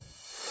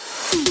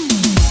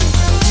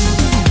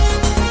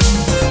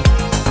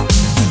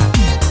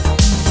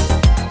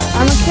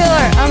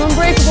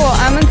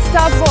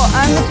unstoppable.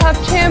 I'm the top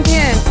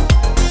champion.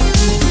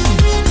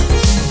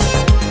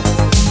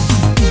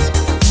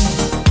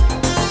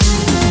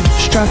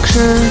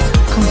 Structure,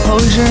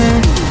 composure,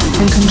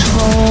 and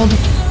controlled.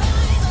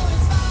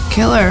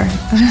 Killer.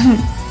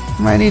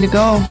 I'm ready to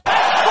go.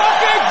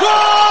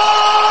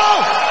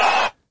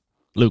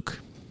 Luke,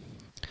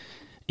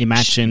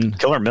 imagine...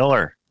 Killer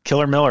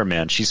Miller,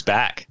 man. She's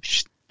back.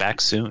 She's back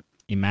soon.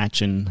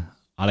 Imagine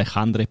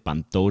Alejandro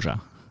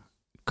Pantoja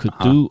could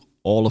do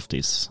all of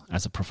this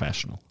as a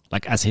professional,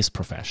 like as his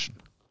profession.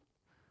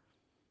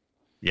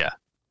 Yeah.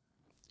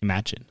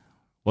 Imagine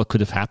what could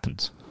have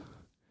happened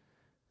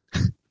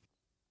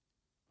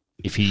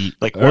if he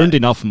earned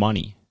enough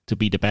money to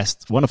be the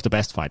best, one of the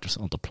best fighters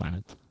on the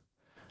planet,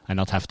 and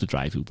not have to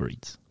drive Uber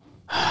Eats.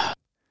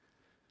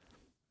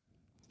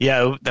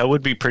 Yeah, that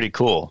would be pretty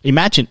cool.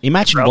 Imagine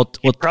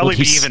what probably what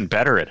be even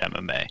better at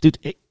MMA. Dude,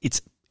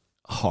 it's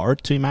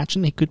hard to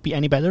imagine he could be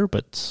any better,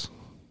 but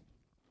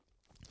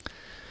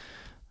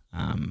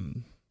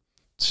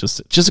it's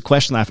just a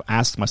question I've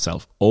asked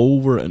myself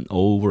over and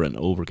over and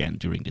over again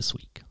during this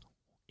week.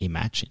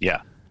 Imagine,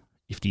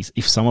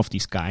 if some of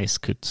these guys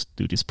could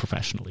do this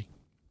professionally,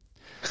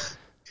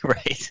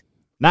 right?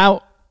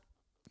 Now,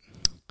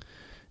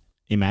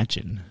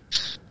 imagine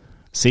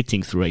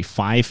sitting through a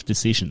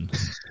 5-decision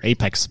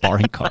Apex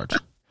sparring card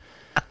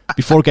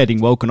before getting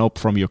woken up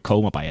from your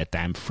coma by a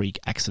damn freak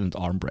accident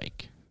arm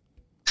break.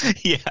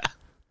 Yeah.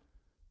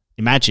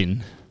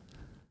 Imagine.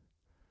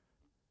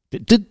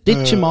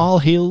 Did Jamal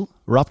Hill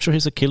rupture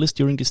his Achilles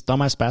during this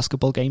dumbass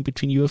basketball game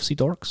between UFC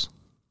dorks?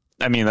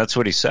 I mean, that's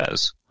what he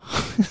says.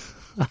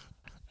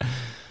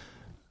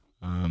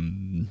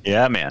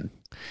 Yeah, man.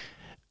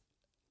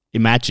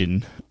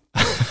 Imagine.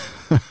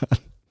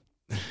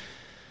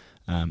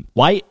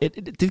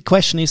 The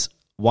question is,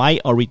 why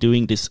are we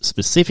doing this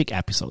specific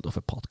episode of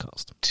a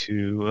podcast?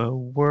 To a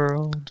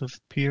world of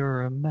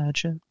pure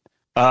imagine.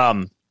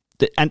 And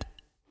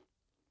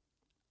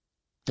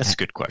that's a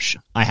good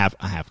question. I have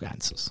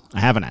answers. I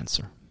have an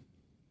answer.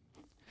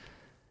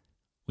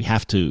 We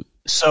have to.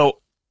 So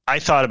I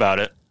thought about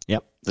it.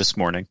 Yep. This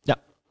morning.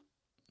 Yep.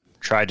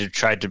 Tried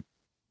to.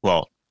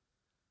 Well,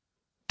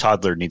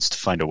 toddler needs to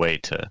find a way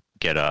to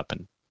get up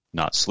and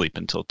not sleep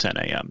until 10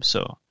 a.m.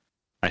 So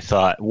I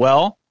thought,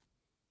 well,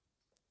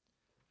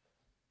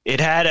 it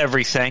had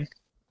everything.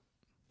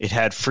 It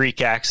had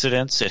freak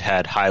accidents. It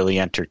had highly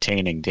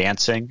entertaining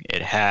dancing.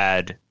 It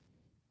had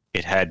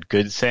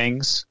good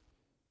things.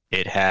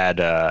 It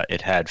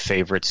had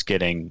favorites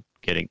getting.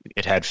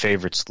 It had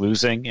favorites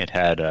losing. It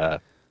had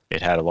a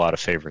lot of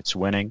favorites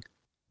winning.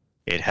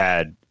 It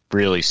had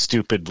really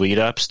stupid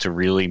lead-ups to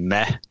really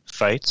meh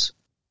fights.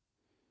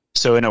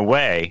 So in a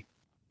way,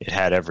 it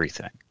had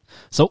everything.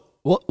 So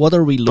what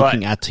are we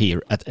looking at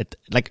here?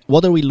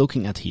 What are we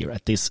looking at here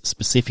at this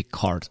specific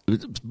card?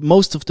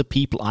 Most of the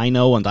people I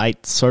know, and I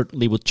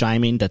certainly would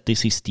chime in, that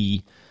this is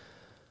the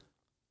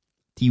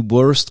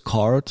worst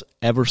card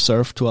ever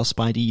served to us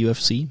by the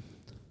UFC.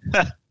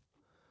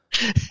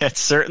 It's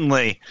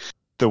certainly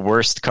the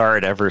worst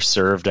card ever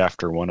served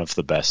after one of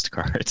the best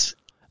cards.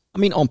 I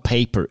mean, on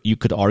paper, you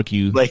could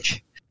argue.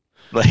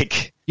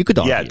 You could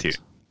argue. Yeah, dude.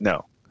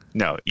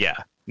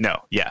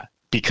 Yeah.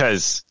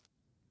 Because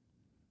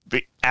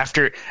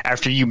after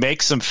you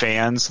make some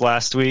fans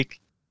last week,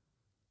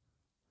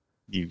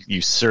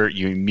 you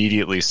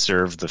immediately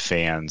serve the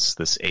fans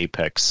this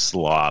Apex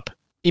slop.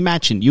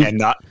 Imagine you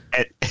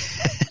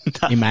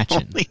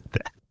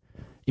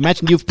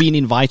Imagine you've been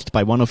invited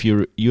by one of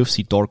your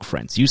UFC dork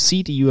friends. You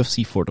see the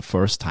UFC for the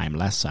first time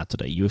last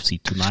Saturday,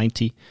 UFC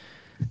 290.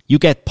 You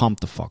get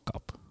pumped the fuck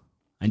up,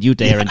 and you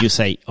there and you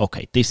say,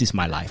 "Okay, this is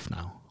my life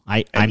now.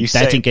 I'm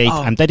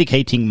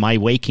dedicating my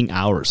waking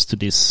hours to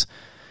this."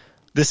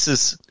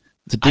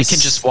 I can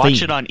just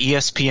watch it on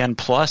ESPN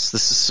Plus.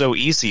 This is so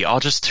easy.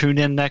 I'll just tune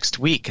in next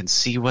week and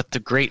see what the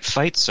great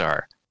fights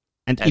are.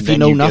 And if you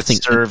know nothing,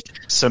 get served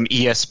some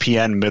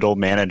ESPN middle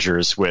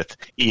managers with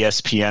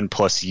ESPN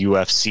plus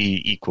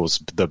UFC equals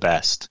the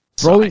best.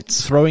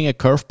 Throwing a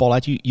curveball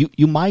at you,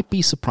 you might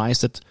be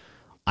surprised that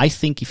I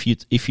think if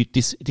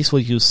this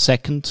was your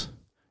second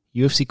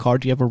UFC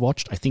card you ever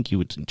watched, I think you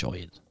would enjoy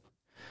it.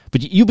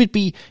 But you'd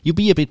be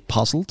a bit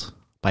puzzled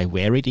by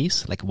where it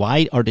is. Like,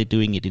 why are they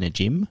doing it in a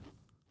gym?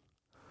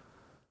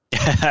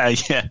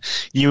 Yeah,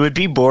 you would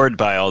be bored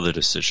by all the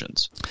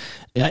decisions.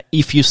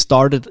 If you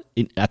started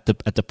at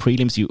the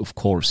prelims, you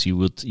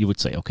would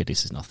say, okay,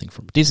 this is nothing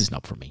for me. This is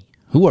not for me.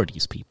 Who are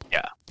these people?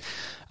 Yeah.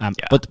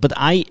 But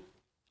I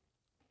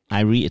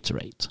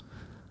reiterate,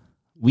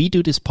 we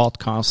do this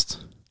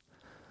podcast,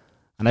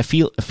 and I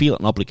feel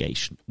an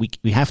obligation.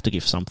 We have to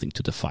give something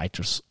to the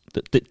fighters,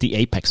 the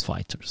Apex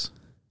fighters,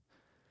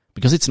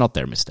 because it's not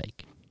their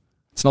mistake.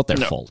 It's not their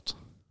fault.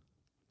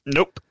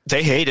 Nope,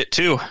 they hate it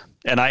too.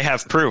 And I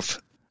have proof.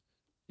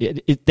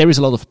 There is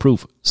a lot of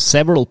proof.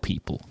 Several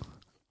people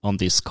on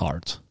this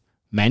card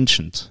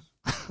mentioned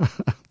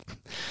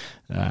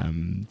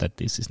that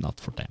this is not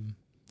for them.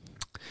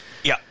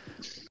 Yeah.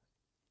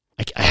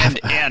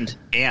 And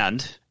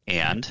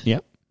yeah.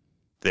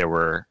 There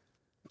were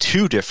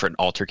 2 different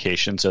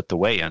altercations at the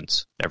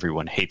weigh-ins.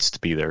 Everyone hates to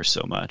be there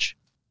so much.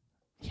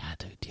 Yeah,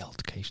 dude, the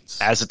altercations.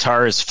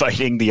 Azatar is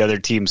fighting the other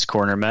team's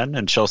cornermen,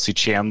 and Chelsea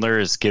Chandler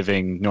is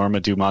giving Norma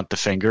Dumont the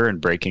finger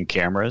and breaking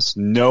cameras.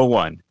 No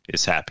one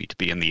is happy to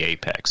be in the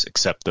apex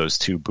except those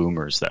 2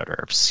 boomers that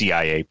are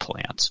CIA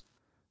plants.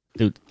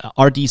 Dude,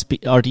 are these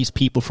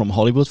people from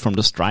Hollywood, from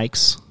the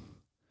strikes?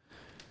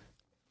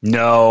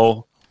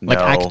 No. Like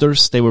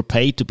actors, they were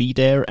paid to be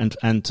there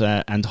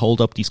and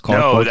hold up these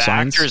cardboard signs?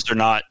 No, the actors are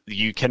not.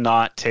 You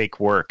cannot take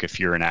work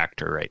if you're an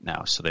actor right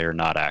now, so they are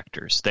not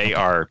actors. They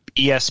are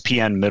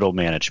ESPN middle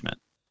management.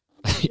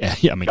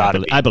 yeah, I mean,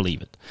 I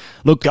believe it.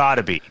 Look,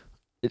 gotta be.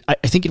 I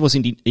think it was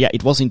in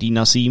the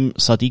Nazim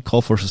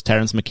Sadiqov versus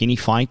Terence McKinney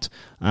fight.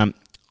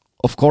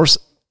 Of course,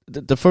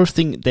 the first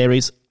thing there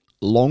is,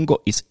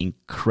 Longo is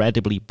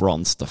incredibly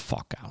bronzed the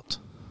fuck out.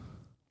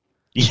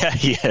 Yeah,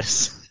 he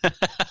is.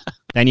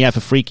 Then you have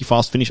a freaky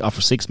fast finish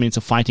after 6 minutes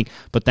of fighting.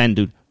 But then,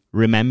 dude,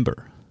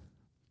 remember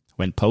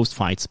when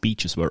post-fight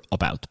speeches were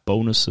about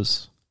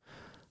bonuses,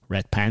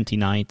 red panty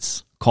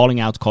nights,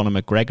 calling out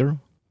Conor McGregor?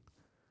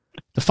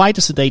 The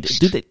fighters today,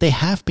 they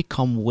have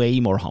become way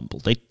more humble.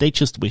 They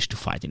just wish to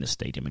fight in a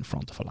stadium in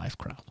front of a live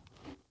crowd.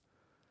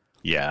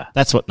 Yeah,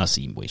 that's what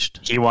Nazim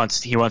wished. He wants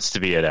to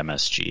be at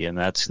MSG, and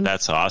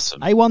that's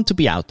awesome. I want to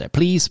be out there.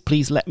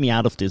 Please let me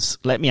out of this.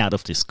 Let me out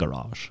of this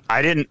garage.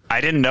 I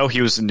didn't know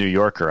he was a New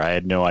Yorker. I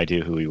had no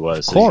idea who he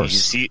was. Of course. You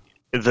see,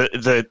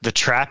 the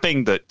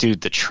trapping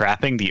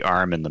the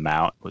arm in the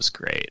mount was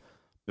great.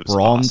 It was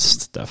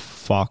bronzed awesome. The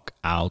fuck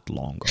out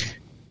Longo.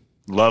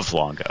 Love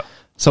Longo.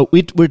 So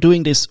we're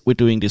doing this. We're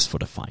doing this for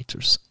the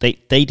fighters. They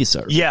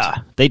deserve. Yeah,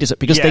 it. They deserve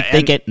because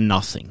they get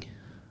nothing.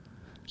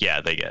 Yeah,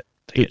 they get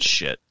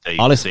shit. They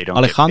don't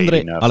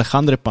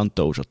Alejandro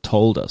Pantoja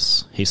told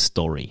us his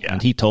story,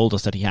 and he told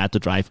us that he had to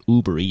drive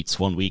Uber Eats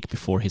 1 week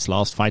before his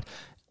last fight,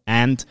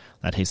 and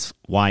that his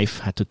wife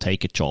had to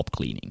take a job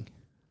cleaning.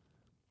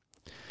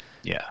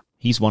 Yeah,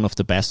 he's one of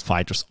the best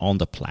fighters on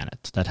the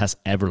planet that has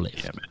ever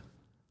lived. Yeah, man.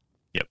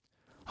 Yep.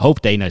 I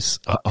hope Dana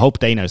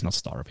is not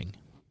starving.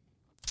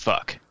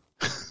 Fuck.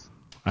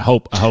 I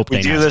hope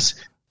we Dana do this.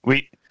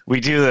 We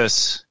do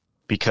this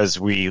because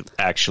we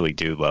actually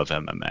do love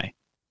MMA.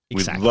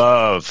 Exactly. We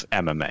love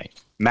MMA.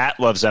 Matt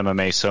loves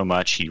MMA so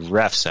much he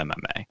refs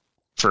MMA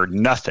for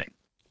nothing.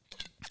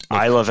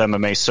 I love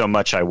MMA so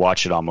much I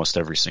watch it almost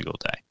every single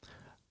day.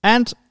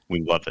 And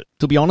we love it.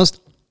 To be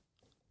honest,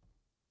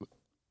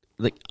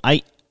 like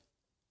I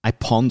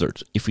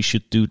pondered if we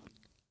should do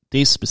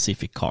this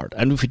specific card,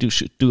 and if we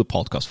should do a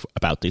podcast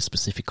about this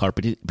specific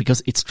card,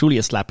 because it's truly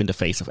a slap in the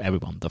face of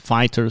everyone, the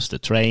fighters, the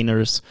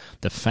trainers,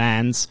 the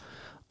fans,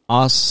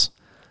 us,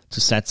 to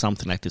set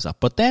something like this up.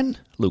 But then,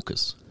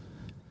 Lucas,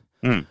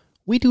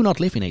 we do not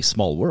live in a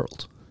small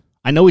world.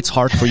 I know it's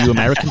hard for you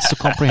Americans to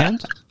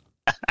comprehend,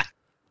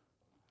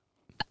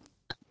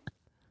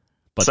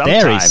 but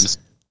sometimes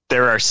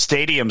there are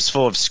stadiums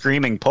full of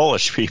screaming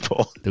Polish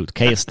people. Dude,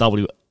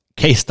 KSW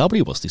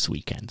was this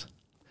weekend.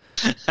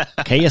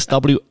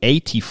 KSW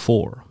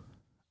 84.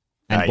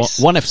 And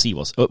nice. One FC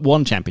was,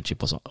 one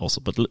championship was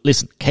also. But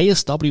listen,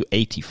 KSW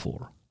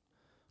 84.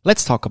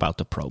 Let's talk about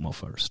the promo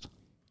first.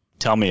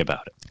 Tell me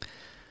about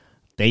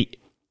it.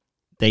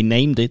 They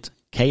named it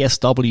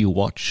KSW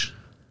Watch.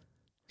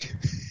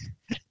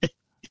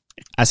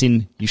 As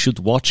in, you should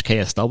watch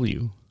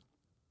KSW.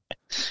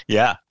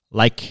 Yeah.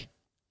 Like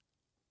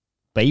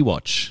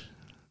Baywatch.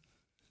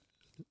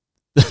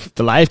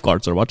 The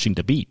lifeguards are watching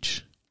the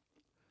beach.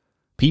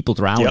 People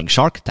drowning,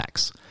 shark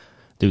attacks.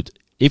 Dude,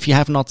 if you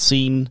have not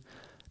seen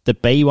the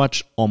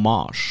Baywatch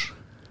homage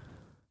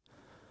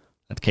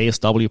that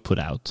KSW put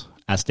out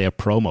as their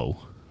promo,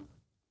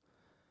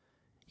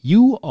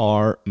 you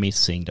are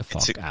missing the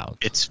fuck out.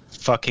 It's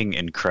fucking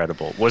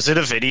incredible. Was it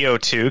a video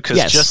too?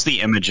 Because just the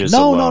images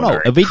No,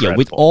 are a video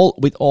incredible.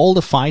 with all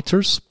the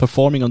fighters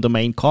performing on the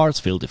main cards,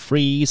 Phil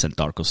DeFries and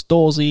Darko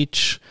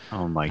Stosic.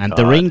 Oh my god. And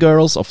the ring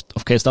girls of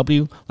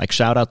KSW, like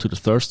shout out to the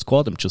Thirst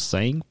Squad, I'm just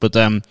saying. But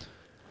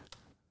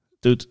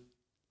dude,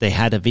 they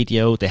had a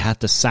video, they had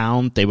the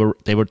sound, they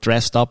were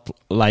dressed up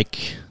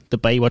like the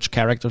Baywatch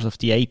characters of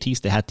the 80s.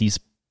 They had these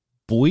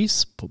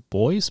buoys,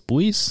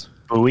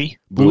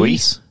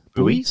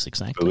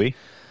 exactly. Buoy.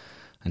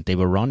 And they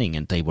were running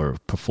and they were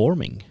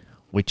performing,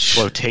 which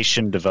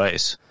flotation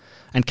device.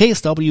 And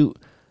KSW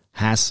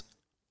has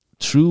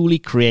truly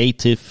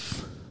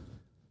creative.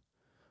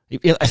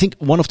 I think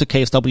one of the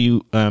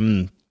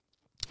KSW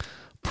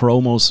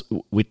promos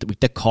with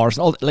the cars,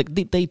 all like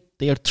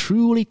they are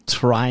truly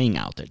trying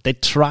out there. They're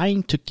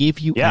trying to give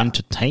you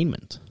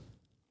entertainment.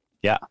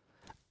 Yeah.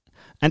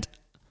 And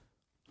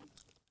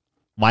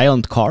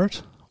violent card,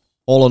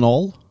 all in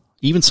all.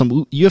 Even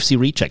some UFC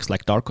rechecks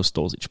like Darko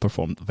Stosic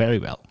performed very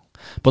well.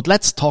 But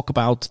let's talk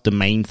about the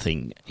main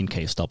thing in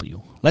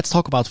KSW. Let's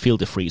talk about Phil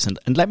DeFries.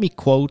 And let me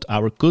quote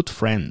our good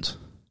friend,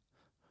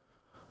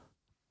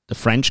 the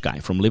French guy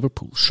from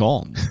Liverpool,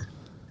 Sean.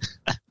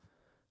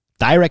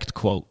 Direct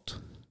quote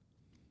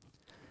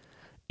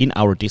in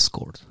our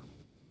Discord.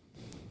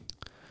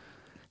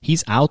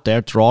 He's out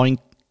there drawing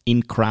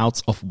in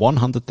crowds of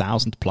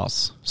 100,000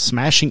 plus,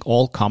 smashing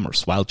all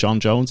comers while John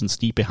Jones and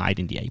Stipe hide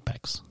in the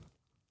apex.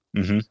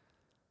 Mm-hmm.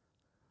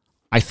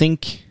 I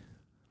think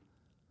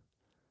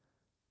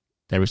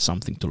there is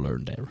something to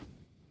learn there.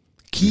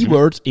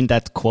 Keyword in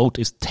that quote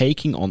is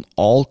taking on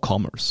all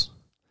comers.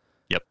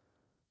 Yep.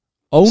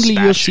 Only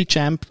Smash. UFC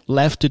champ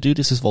left to do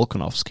this is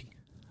Volkanovski.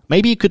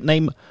 Maybe you could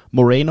name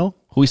Moreno,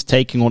 who is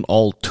taking on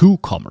all two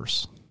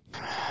comers.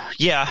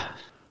 Yeah.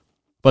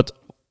 But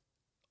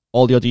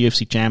all the other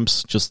UFC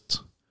champs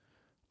just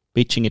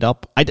bitching it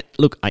up. I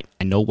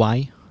know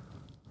why.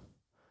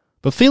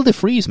 But Phil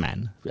DeFries,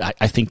 man.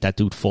 I think that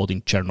dude fought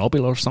in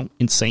Chernobyl or some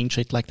insane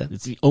shit like that.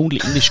 It's the only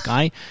English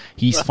guy.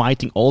 He's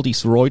fighting all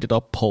these roided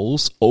up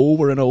Poles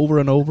over and over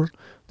and over.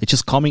 They're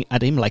just coming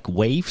at him like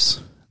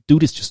waves.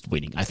 Dude is just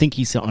winning. I think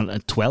he's on a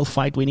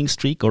 12-fight winning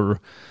streak, or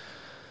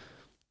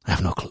I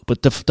have no clue.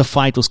 But the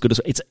fight was good.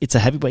 It's a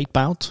heavyweight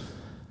bout.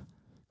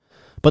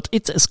 But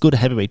it's as good a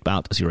heavyweight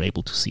bout as you're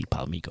able to see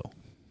Palmigo.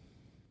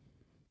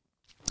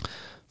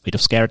 Bit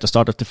of scare at the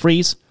start of the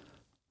freeze.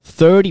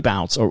 30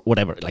 bouts or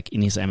whatever, like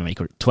in his MMA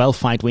career.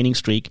 12-fight winning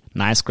streak.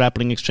 Nice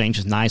grappling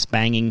exchanges. Nice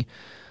banging.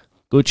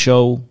 Good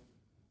show.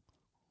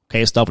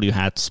 KSW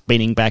had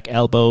spinning back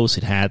elbows.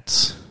 It had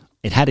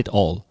it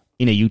all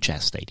in a huge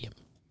ass stadium.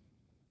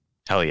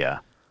 Hell yeah.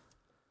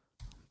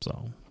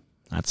 So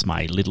that's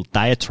my little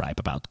diatribe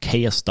about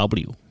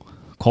KSW.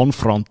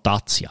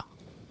 Confrontatia.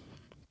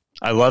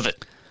 I love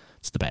it.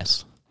 It's the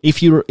best.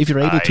 If you're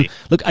able to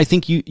look, I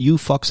think you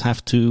fucks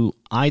have to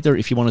either,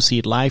 if you want to see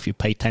it live, you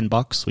pay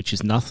 $10, which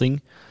is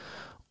nothing,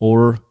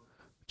 or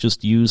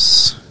just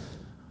use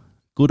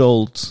good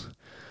old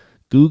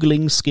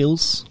Googling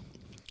skills.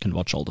 You can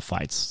watch all the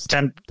fights.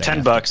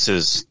 $10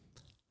 is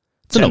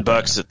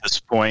 $10 at this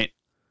point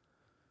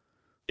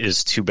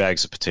is 2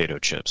 bags of potato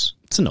chips.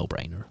 It's a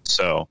no-brainer.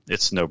 So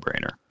it's a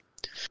no-brainer.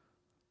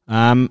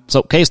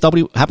 So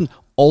KSW happened.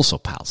 Also,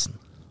 Palsen.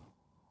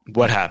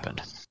 What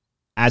happened?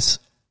 As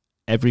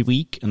every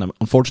week, and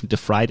unfortunately the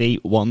Friday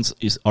ones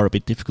are a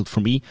bit difficult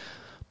for me,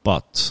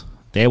 but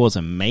there was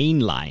a main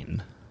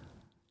line.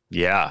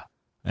 Yeah.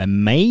 A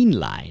main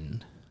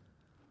line.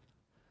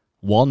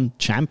 One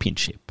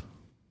championship.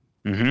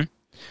 Mm-hmm.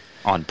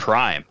 On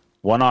Prime.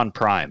 One on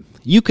Prime.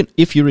 You can,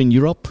 if you're in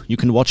Europe, you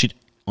can watch it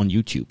on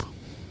YouTube.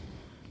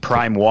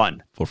 Prime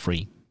 1. For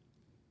free.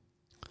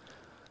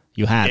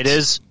 You had. It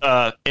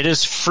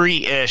is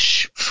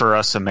free-ish for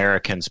us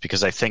Americans,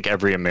 because I think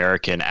every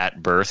American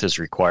at birth is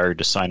required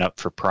to sign up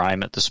for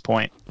Prime at this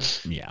point.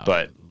 Yeah.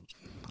 But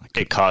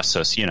it costs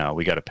us,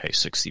 we got to pay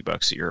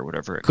 $60 a year or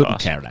whatever it couldn't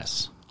costs. care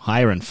less.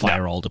 Hire and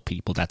fire all the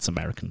people. That's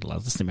American.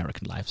 That's the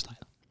American lifestyle.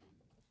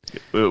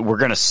 We're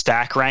going to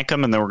stack rank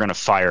them, and then we're going to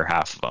fire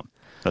half of them.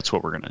 That's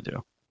what we're going to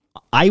do.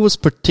 I was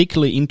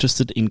particularly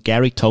interested in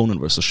Gary Tonon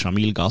versus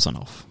Shamil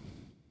Gasanov.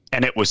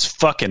 And it was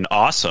fucking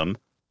awesome.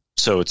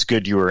 So it's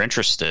good you were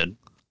interested.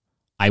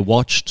 I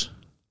watched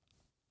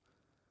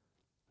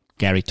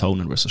Gary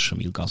Tonon versus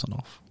Shamil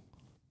Gasanov.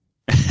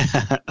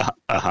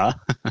 Uh-huh.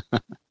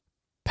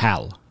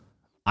 Pal,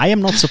 I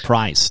am not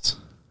surprised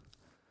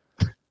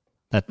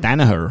that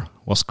Danaher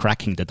was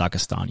cracking the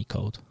Dagestani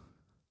code.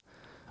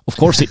 Of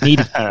course it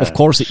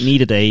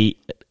needed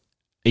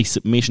a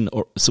submission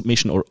or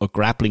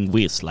grappling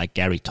with like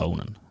Gary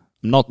Tonon.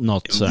 Not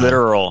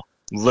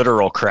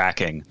literal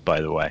cracking,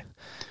 by the way.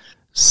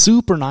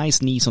 Super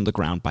nice knees on the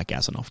ground by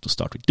Gasanov to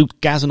start with. Dude,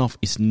 Gasanov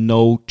is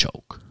no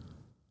joke.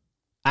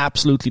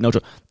 Absolutely no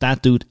joke.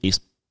 That dude is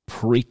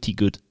pretty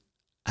good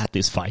at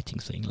this fighting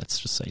thing. Let's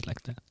just say it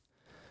like that.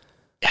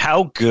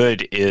 How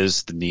good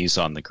is the knees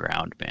on the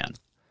ground, man?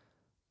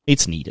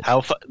 It's needed.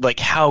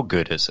 How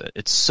good is it?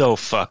 It's so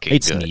fucking good.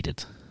 It's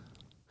needed.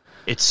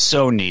 It's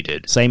so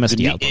needed. Same as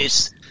the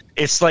elbows.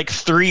 It's like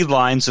 3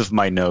 lines of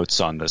my notes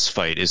on this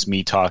fight is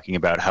me talking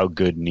about how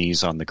good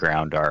knees on the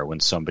ground are when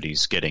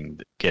somebody's getting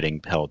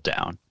held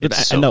down.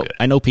 It's so good.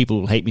 I know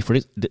people will hate me for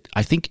this.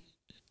 I think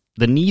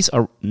the knees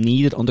are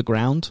needed on the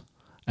ground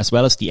as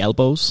well as the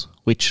elbows,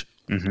 which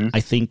I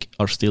think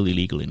are still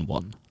illegal in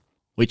one.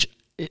 Which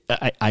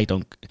I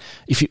don't.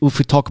 If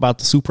we talk about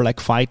the super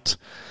leg fight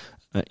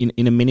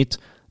in a minute,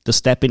 the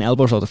step in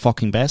elbows are the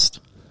fucking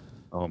best.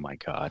 Oh my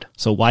god!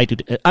 So why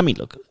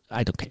look,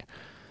 I don't care.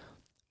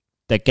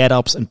 The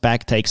get-ups and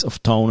back takes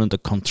of Tonon, the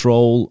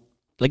control.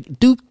 Like,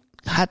 dude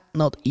had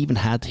not even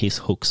had his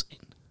hooks in.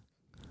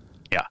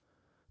 Yeah.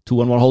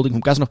 2-on-1 holding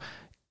from Gasanov.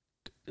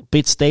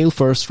 Bit stale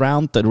first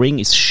round. The ring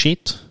is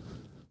shit.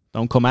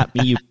 Don't come at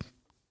me, you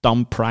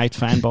dumb Pride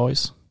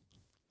fanboys.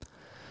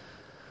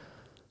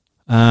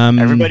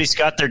 Everybody's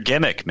got their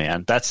gimmick,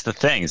 man. That's the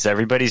thing. Is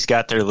everybody's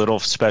got their little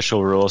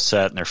special rule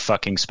set and their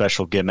fucking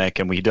special gimmick,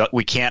 and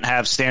we can't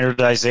have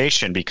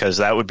standardization because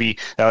that would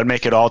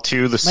make it all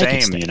too the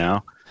same, you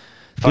know.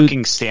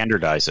 Fucking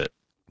standardize it.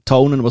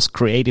 Tonon was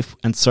creative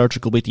and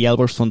surgical with the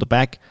elbows from the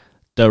back.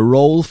 The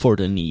roll for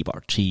the knee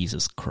bar.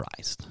 Jesus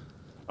Christ.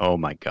 Oh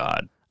my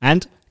god.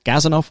 And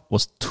Gasanov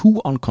was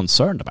too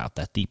unconcerned about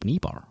that deep knee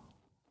bar.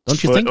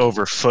 Don't you think? Foot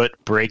over foot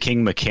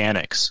breaking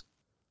mechanics.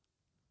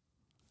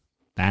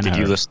 Did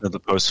you listen to the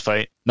post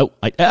fight? No,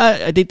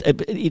 I did.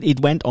 It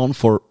went on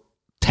for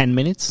 10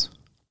 minutes.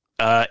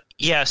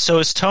 Yeah. So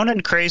is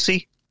Tonon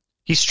crazy?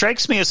 He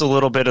strikes me as a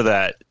little bit of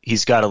that.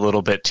 He's got a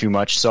little bit too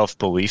much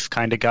self-belief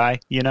kind of guy,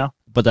 you know.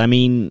 But I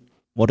mean,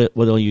 what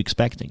are you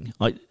expecting?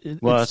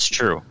 Well, that's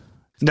true.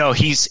 No,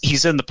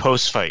 he's in the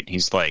post fight.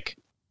 He's like,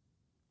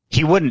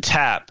 he wouldn't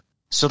tap.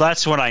 So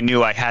that's when I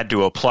knew I had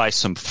to apply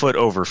some foot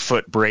over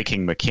foot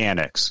braking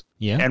mechanics.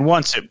 Yeah. And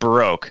once it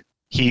broke,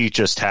 he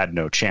just had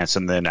no chance.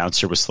 And the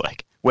announcer was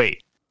like,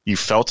 "Wait, you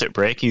felt it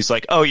break?" He's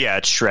like, "Oh yeah,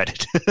 it's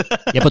shredded."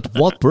 Yeah, but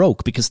what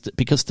broke? Because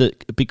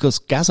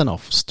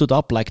Gasanov stood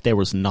up like there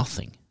was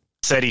nothing.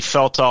 Said he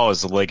felt all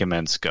his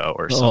ligaments go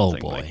or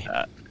something boy. like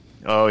that.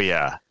 Oh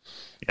yeah.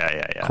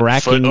 Yeah.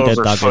 Cracking foot the over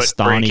foot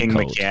Dagestani braking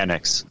code.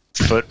 mechanics.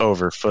 Foot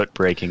over foot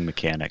braking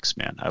mechanics,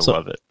 man. I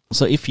love it.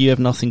 So if you have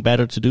nothing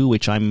better to do,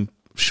 which I'm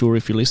sure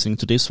if you're listening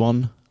to this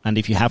one, and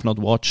if you have not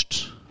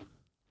watched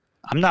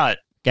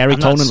Gary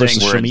Tonon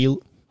versus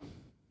Shamil,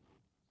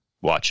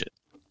 watch it.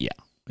 Yeah,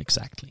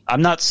 exactly.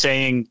 I'm not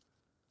saying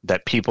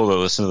that people that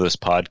listen to this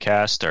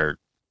podcast are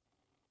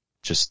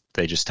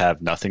they just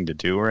have nothing to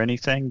do or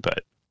anything,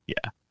 but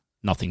yeah.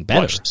 Nothing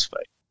better. Watch this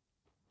fight.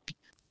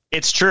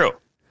 It's true.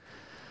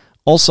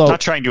 Also, I'm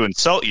not trying to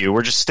insult you,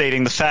 we're just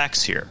stating the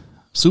facts here.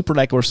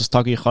 Superleg versus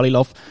Tagir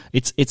Khalilov.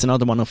 It's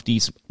another one of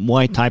these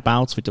Muay Thai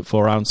bouts with the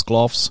 4-ounce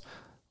gloves.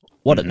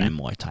 What a damn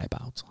Muay Thai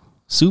bout.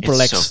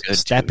 Superlegs, so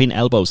step-in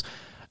elbows.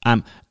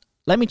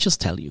 Let me just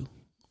tell you.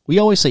 We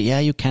always say, yeah,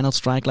 you cannot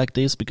strike like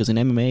this because in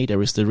MMA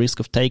there is the risk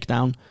of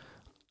takedown.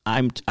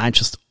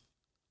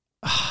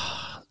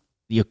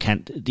 You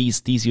can't.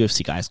 These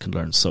UFC guys can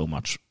learn so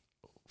much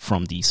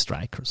from these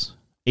strikers.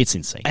 It's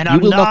insane. And you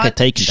will not get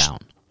taken down.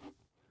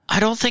 I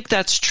don't think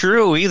that's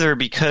true either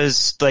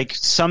because, like,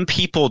 some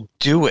people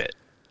do it.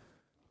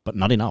 But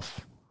not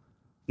enough.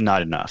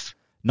 Not enough.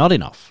 Not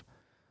enough.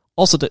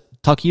 Also, the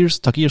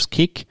Tagir's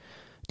kick,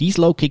 these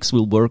low kicks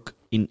will work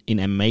in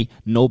MMA.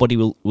 Nobody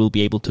will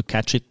be able to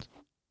catch it.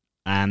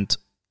 And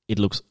it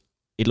looks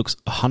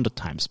 100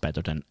 times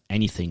better than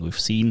anything we've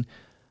seen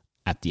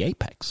at the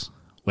Apex,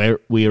 where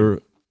we're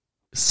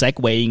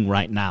segueing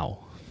right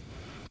now.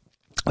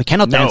 We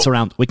cannot dance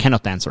around the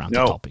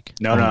topic.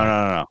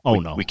 No. Oh,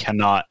 no. We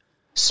cannot.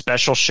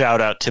 Special shout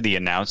out to the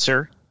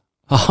announcer.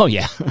 Oh,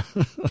 yeah.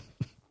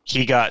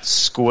 He got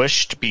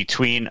squished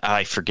between,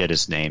 I forget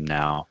his name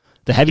now.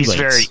 The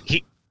heavyweights.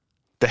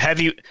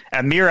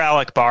 Amir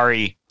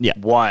Alakbari Yeah.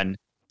 won.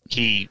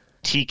 He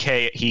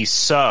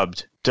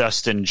subbed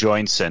Dustin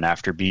Johnson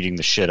after beating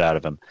the shit out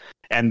of him.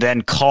 And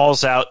then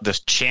calls out the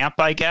champ,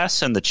 I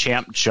guess, and the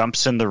champ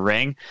jumps in the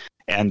ring,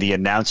 and the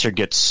announcer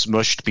gets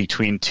smushed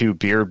between two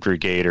beer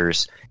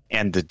brigaders,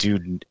 and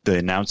the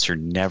announcer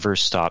never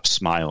stops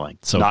smiling.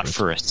 So not good.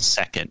 for a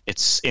second.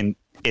 It's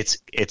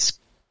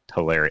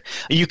hilarious.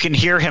 You can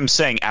hear him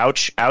saying,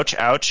 ouch, ouch,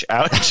 ouch,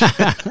 ouch.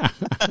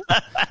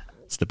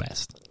 It's the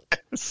best.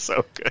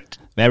 So good.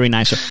 Very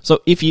nice.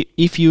 So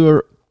if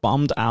you're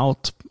bummed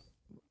out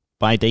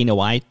by Dana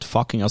White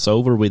fucking us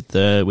over with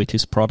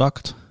his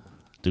product,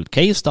 dude,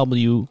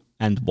 KSW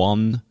and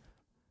One.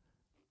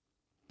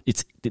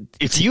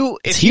 If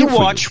you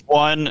watch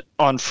One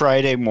on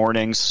Friday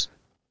mornings,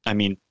 I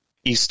mean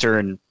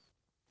Eastern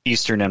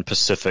and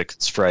Pacific,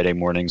 it's Friday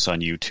mornings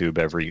on YouTube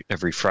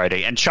every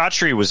Friday. And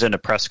Chatri was in a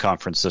press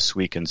conference this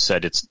week and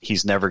said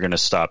he's never going to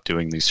stop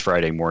doing these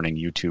Friday morning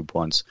YouTube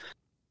ones.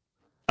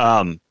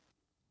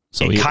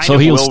 So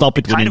he'll stop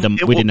it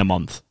within a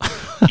month.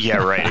 Yeah,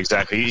 right,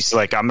 exactly. He's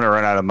like, I'm going to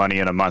run out of money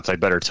in a month. I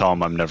better tell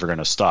him I'm never going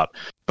to stop.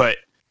 But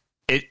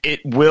it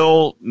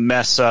will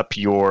mess up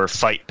your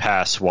Fight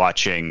Pass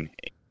watching,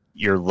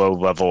 your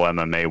low-level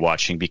MMA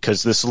watching,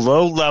 because this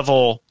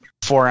low-level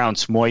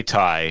 4-ounce Muay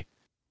Thai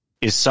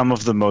is some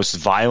of the most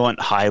violent,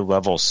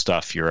 high-level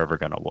stuff you're ever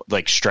going to,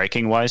 like,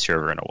 striking-wise, you're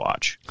ever going to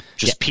watch.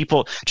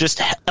 People,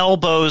 just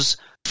elbows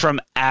from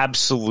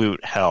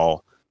absolute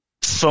hell.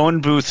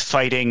 Phone booth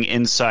fighting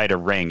inside a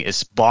ring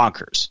is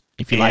bonkers.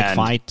 If you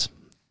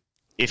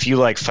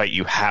like fight,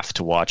 you have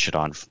to watch it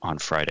on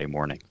Friday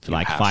morning. If you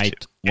like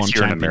fight, One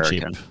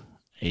Championship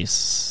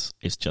is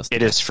just.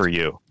 It is for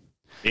you.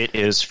 It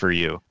is for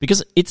you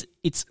because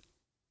it's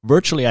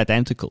virtually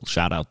identical.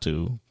 Shout out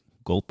to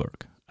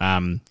Goldberg.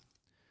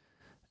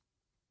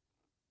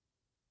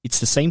 It's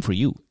the same for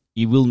you.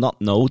 You will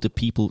not know the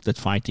people that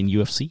fight in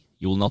UFC.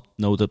 You will not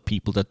know the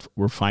people that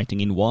were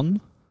fighting in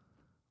One.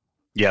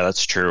 Yeah,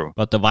 that's true.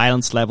 But the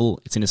violence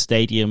level, it's in a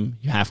stadium.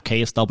 You have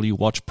KSW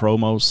watch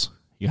promos.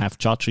 You have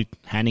Chatri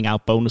handing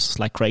out bonuses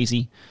like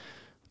crazy.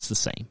 It's the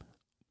same.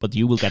 But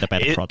you will get a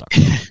better product.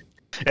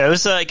 It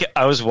was like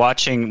I was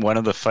watching one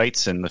of the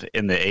fights in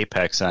the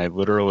Apex, and I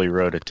literally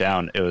wrote it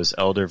down. It was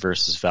Elder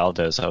versus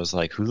Valdez. I was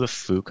like, who the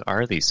fuck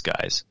are these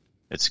guys?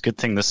 It's a good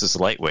thing this is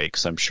lightweight,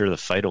 because I'm sure the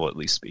fight will at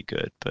least be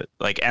good. But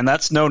and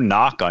that's no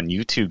knock on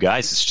you two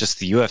guys. It's just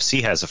the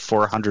UFC has a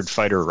 400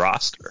 fighter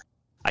roster.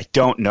 I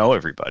don't know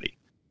everybody.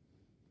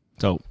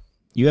 So,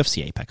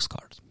 UFC Apex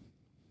card.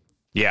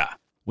 Yeah.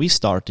 We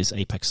start this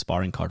Apex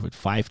sparring card with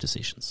 5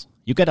 decisions.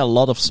 You get a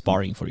lot of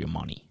sparring for your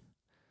money.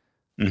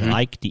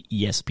 like the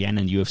ESPN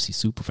and UFC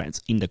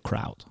superfans in the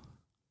crowd.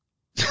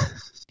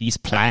 These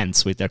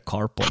plants with their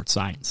cardboard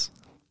signs.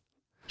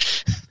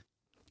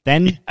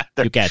 Then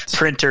you get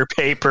printer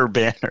paper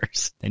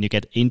banners. Then you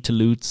get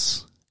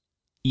interludes,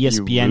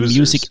 ESPN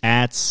music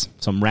ads,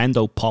 some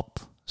rando pop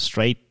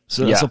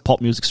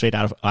pop music straight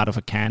out of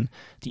a can.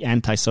 The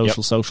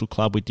Antisocial Social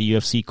Club with the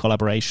UFC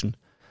collaboration.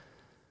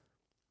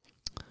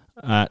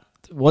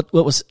 What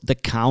was the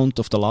count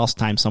of the last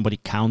time somebody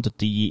counted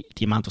the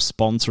amount of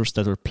sponsors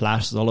that were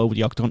plastered all over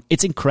the octagon?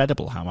 It's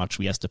incredible how much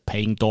we as the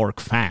paying dork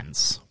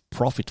fans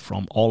profit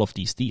from all of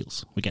these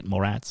deals. We get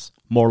more ads,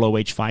 more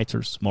low-wage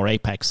fighters, more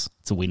Apex.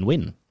 It's a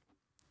win-win.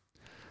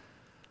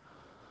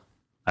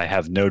 I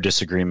have no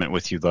disagreement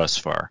with you thus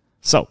far.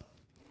 So,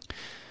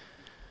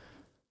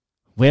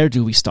 where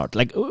do we start?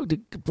 Like,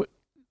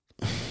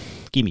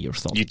 give me your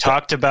thoughts. You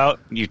talked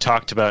about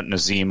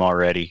Nazim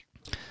already.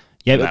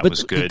 Yeah, that but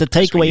was good. The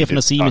takeaway of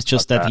Nazim is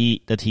just that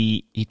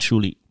he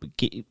truly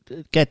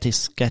get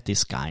this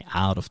guy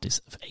out of this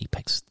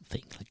Apex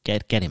thing. Like,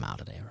 get him out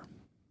of there.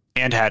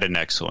 And had an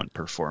excellent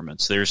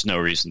performance. There's no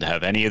reason to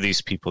have any of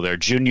these people there.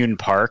 Junyun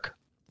Park.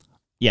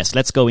 Yes,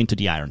 let's go into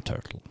the Iron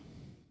Turtle.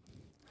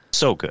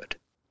 So good.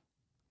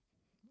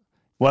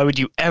 Why would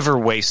you ever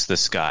waste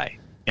this guy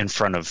in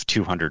front of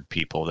 200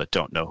 people that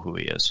don't know who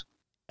he is?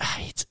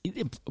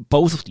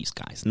 Both of these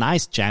guys.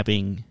 Nice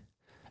jabbing.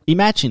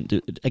 Imagine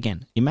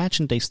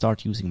they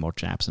start using more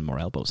jabs and more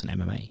elbows in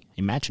MMA.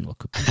 Imagine what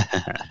could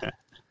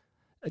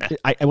be.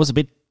 I was a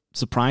bit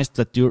surprised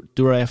that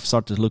Duraev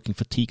started looking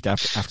fatigued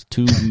after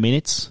 2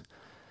 minutes.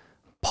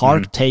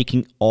 Park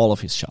taking all of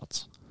his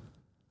shots.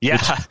 Yeah,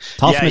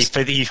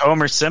 he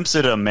Homer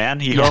Simpsoned him, man.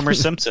 Homer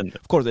Simpson.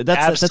 Of course,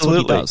 that's what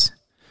he does.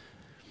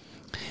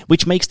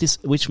 Which makes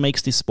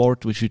this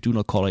sport, which we do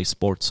not call a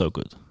sport, so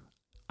good.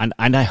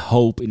 And I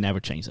hope it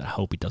never changes. I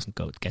hope it doesn't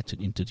get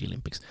into the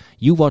Olympics.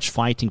 You watch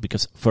fighting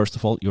because, first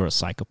of all, you're a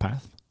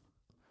psychopath.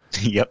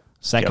 Yep.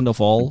 Second of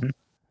all,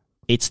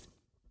 if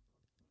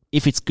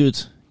it's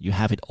good, you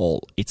have it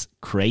all. It's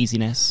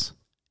craziness,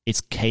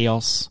 it's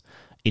chaos,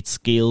 it's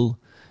skill,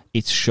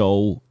 it's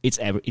show, it's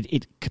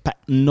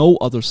no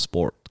other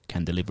sport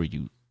can deliver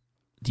you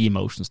the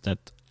emotions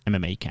that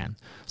MMA can.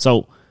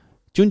 So,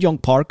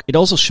 Junyoung Park, it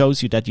also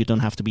shows you that you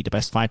don't have to be the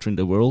best fighter in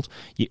the world.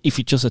 If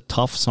you're just a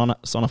tough son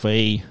of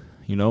a,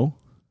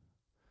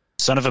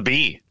 son of a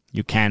bee,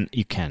 you can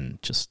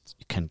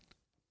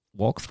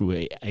walk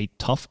through a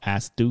tough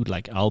ass dude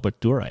like Albert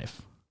Duraev.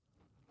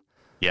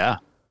 Yeah.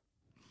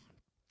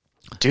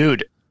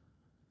 Dude,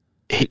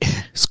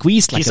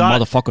 squeezed like a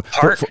motherfucker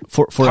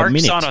for a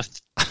minute. On a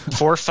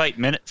four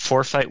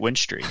fight win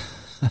streak.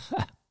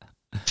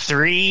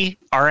 3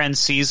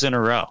 RNCs in a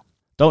row.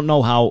 Don't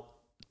know how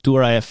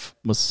Duraev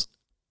was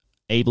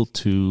able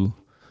to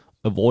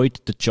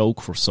avoid the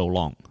choke for so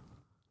long.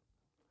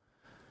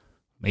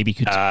 Maybe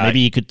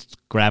he could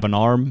grab an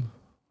arm,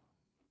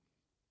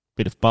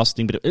 bit of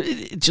busting,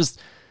 it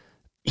just.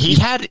 He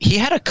had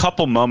a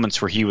couple moments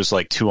where he was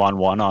like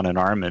 2-on-1 on an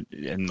arm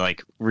and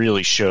like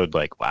really showed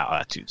like, wow,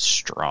 that dude's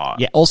strong.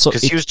 Yeah, also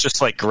because he was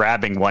just like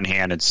grabbing one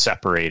hand and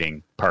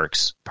separating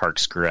Park's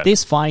grip.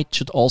 This fight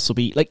should also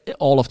be like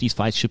all of these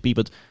fights should be,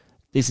 but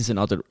this is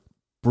another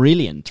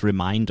brilliant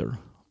reminder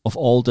of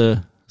all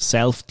the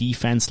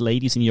self-defense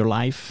ladies in your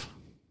life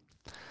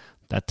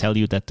that tell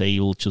you that they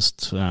will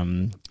just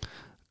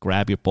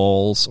grab your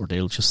balls or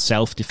they'll just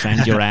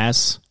self-defend your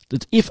ass.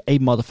 That if a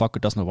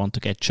motherfucker does not want to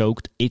get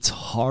choked, it's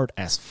hard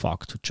as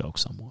fuck to choke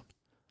someone.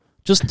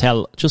 Just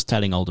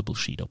telling all the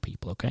Bushido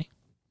people, okay?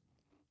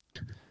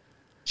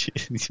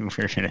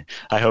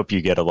 I hope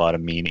you get a lot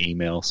of mean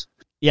emails.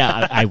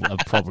 Yeah, I will.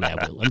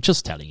 I'm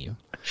just telling you.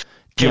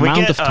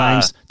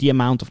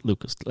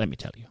 Lucas, let me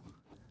tell you.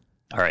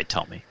 All right,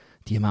 tell me.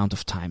 The amount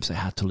of times I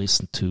had to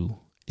listen to,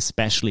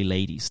 especially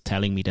ladies,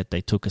 telling me that they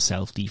took a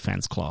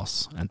self-defense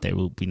class and they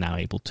will be now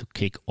able to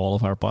kick all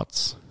of our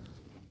butts.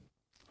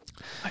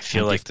 I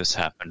feel like this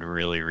happened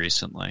really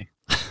recently.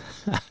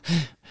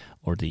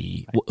 Or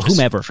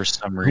whomever, for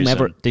some reason.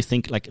 Whomever, they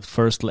think like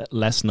first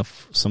lesson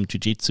of some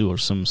jiu-jitsu or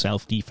some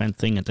self-defense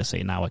thing and they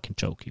say, now I can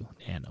choke you.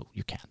 Yeah, no,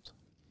 you can't.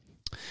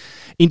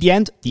 In the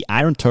end, the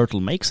Iron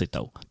Turtle makes it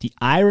though. The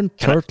Iron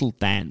Turtle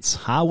dance,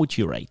 how would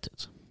you rate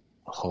it?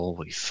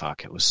 Holy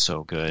fuck, it was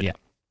so good. Yeah.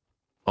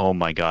 Oh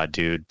my god,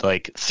 dude.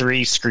 Like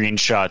 3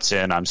 screenshots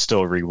in, I'm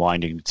still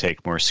rewinding to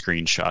take more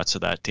screenshots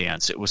of that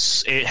dance.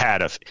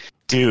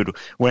 Dude,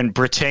 when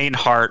Britain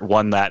Hart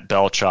won that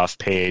belch off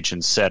page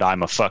and said,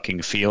 I'm a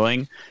fucking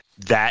feeling,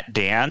 that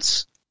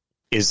dance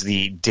is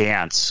the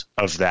dance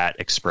of that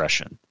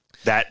expression.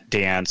 That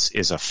dance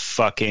is a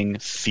fucking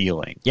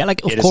feeling. Yeah,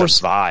 like, of course. It is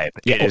a vibe.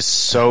 Yeah, it is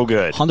so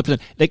good. 100%.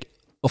 Like,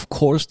 of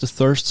course, the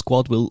Thirst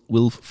Squad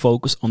will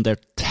focus on their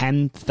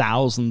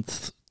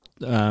 10,000th.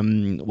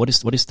 What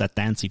is that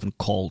dance even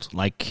called?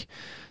 Like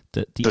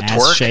the ass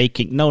twerk?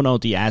 shaking? No,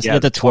 the ass. Yeah,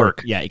 the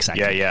twerk. Yeah,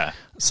 exactly. Yeah.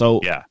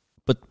 So yeah,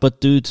 but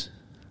dude,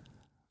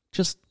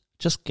 just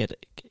get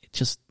it.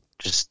 Just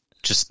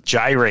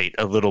gyrate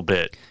a little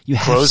bit. You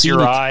close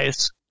your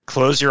eyes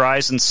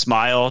and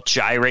smile.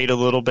 Gyrate a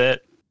little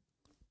bit.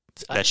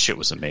 That shit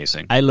was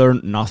amazing. I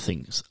learned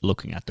nothing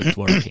looking at the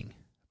twerking,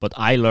 but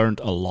I learned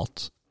a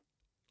lot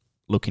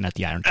looking at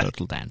the Iron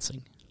Turtle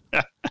dancing.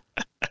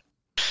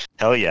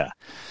 Hell yeah.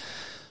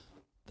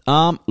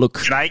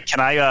 Look. Can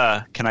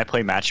I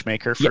play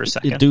matchmaker for a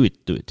second? Do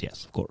it,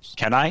 yes, of course.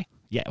 Can I?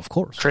 Yeah, of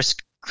course.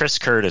 Chris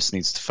Curtis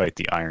needs to fight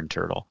the Iron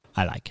Turtle.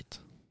 I like it.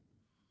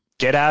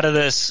 Get out of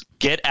this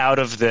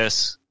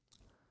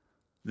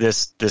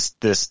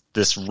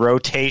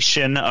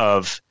rotation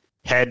of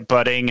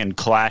headbutting and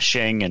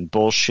clashing and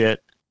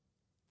bullshit.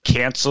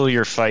 Cancel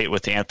your fight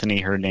with Anthony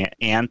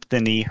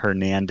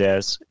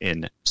Hernandez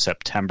in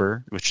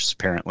September, which is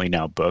apparently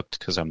now booked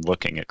because I'm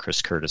looking at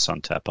Chris Curtis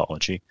on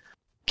Tapology.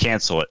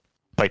 Cancel it.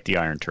 Fight the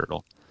Iron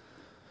Turtle.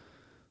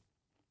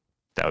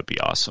 That would be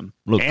awesome.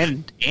 Look.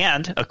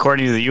 And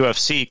according to the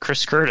UFC,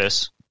 Chris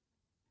Curtis,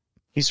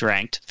 he's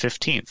ranked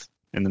 15th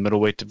in the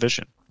middleweight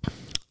division.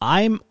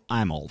 I'm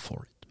all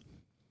for it.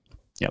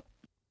 Yep.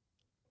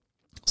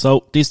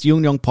 So this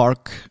Young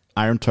Park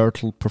Iron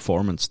Turtle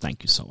performance,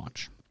 thank you so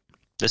much.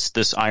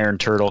 This Iron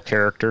Turtle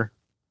character,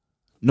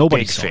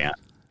 Nobody big saw fan. it.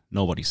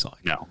 Nobody saw it.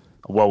 No.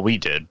 Well, we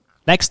did.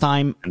 Next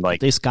time, And like-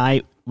 this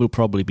guy will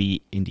probably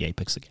be in the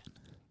Apex again.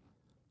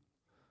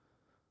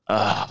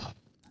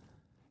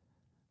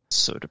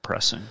 So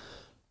depressing.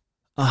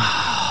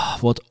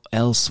 What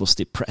else was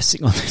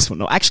depressing on this one?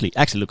 No, actually,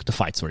 look, the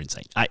fights were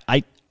insane.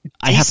 I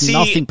have DC,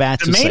 nothing bad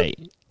to say.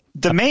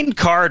 The main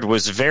card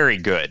was very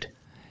good.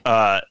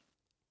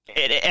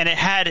 It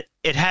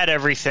had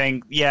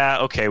everything. Yeah,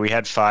 okay, we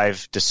had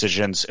 5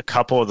 decisions. A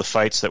couple of the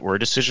fights that were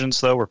decisions,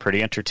 though, were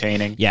pretty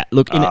entertaining. Yeah,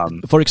 look,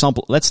 for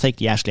example, let's take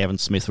the Ashley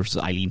Evans-Smith versus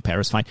Eileen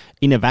Perez fight.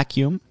 In a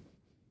vacuum,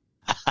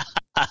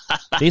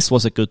 this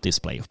was a good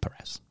display of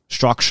Perez.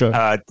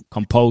 Structure,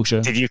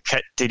 composure. Did you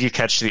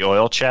catch the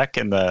oil check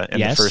in the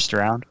Yes. first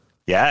round?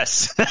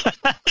 Yes.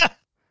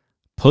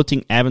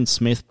 Putting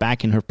Evans-Smith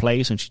back in her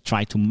place and she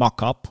tried to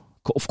muck up.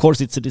 Of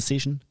course, it's a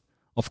decision.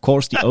 Of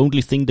course, the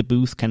only thing the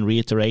booth can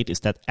reiterate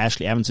is that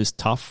Ashley Evans is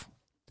tough.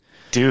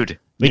 Dude,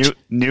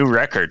 new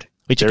record.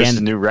 There's again,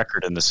 the new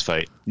record in this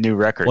fight. New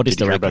record. What is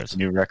Did you the hear about record? the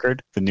new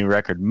record? The new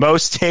record.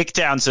 Most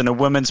takedowns in a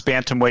women's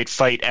bantamweight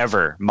fight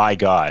ever. My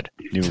God.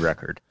 New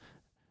record.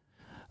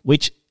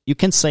 Which you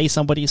can say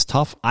somebody is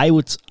tough. I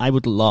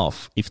would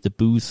love if the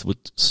booth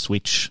would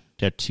switch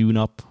their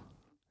tune-up.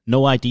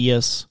 No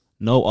ideas,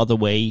 no other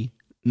way,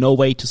 no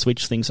way to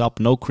switch things up,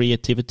 no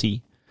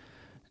creativity,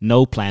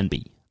 no plan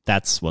B.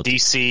 That's what...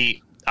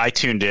 DC, I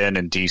tuned in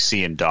and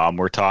DC and Dom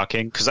were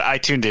talking, because I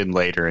tuned in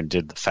later and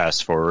did the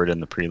fast forward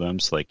in the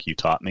prelims like you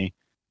taught me.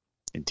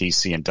 And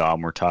DC and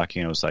Dom were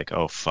talking. I was like,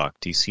 oh, fuck,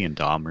 DC and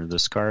Dom are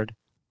this card?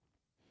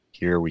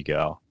 Here we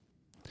go.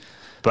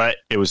 But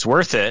it was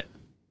worth it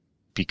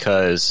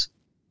because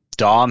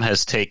Dom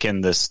has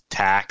taken this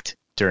tact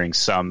during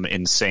some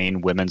insane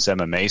women's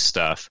MMA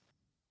stuff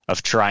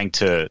of trying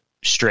to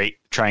straight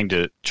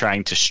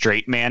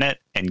man it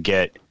and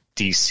get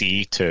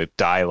DC to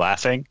die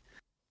laughing.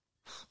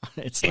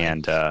 It's like,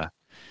 And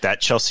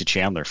that Chelsea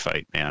Chandler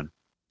fight, man,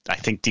 I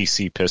think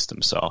DC pissed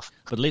himself.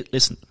 But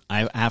listen,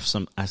 I have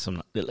some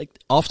like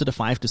after the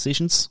 5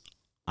 decisions,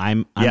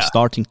 I'm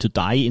starting to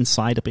die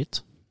inside a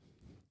bit.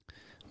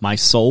 My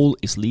soul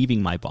is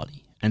leaving my body.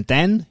 And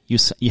then you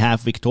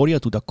have Victoria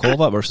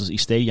Dudakova versus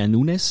Isteria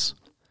Nunes.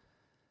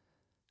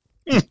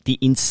 The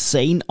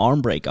insane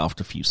arm break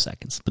after a few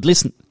seconds. But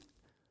listen,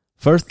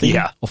 first thing,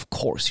 of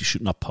course, you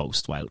should not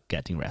post while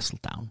getting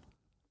wrestled down.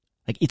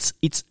 Like it's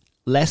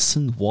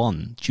lesson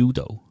 1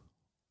 judo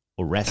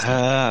or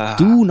wrestling.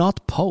 Do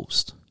not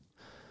post.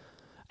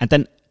 And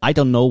then I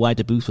don't know why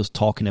the booth was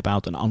talking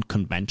about an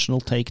unconventional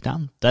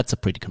takedown. That's a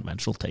pretty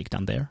conventional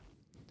takedown there.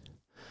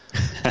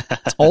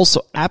 It's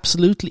also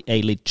absolutely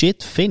a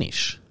legit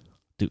finish.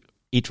 Dude,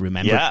 it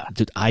remembered. Yeah.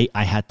 Dude, I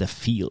had the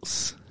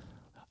feels.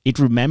 It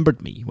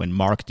remembered me when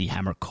Mark the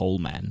Hammer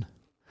Coleman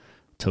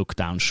took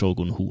down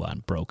Shogun Hua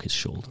and broke his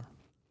shoulder.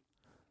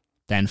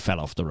 Then fell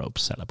off the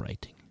ropes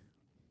celebrating.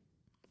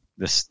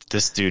 This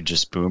dude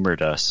just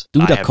boomered us.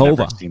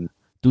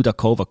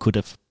 Dudakova could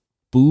have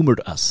boomered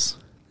us.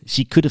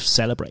 She could have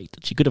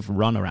celebrated. She could have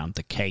run around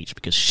the cage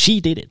because she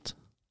did it.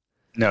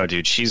 No,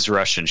 dude, she's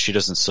Russian. She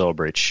doesn't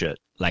celebrate shit.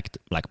 Like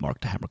Mark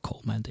the Hammer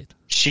Coleman did.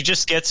 She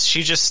just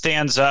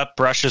stands up,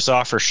 brushes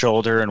off her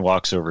shoulder, and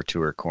walks over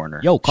to her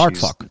corner. Yo,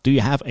 Cardfuck, do you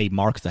have a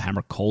Mark the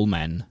Hammer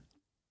Coleman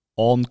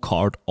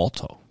on-card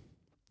auto?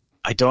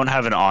 I don't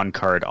have an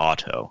on-card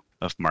auto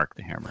of Mark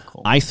the Hammer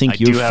Coleman. I think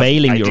you're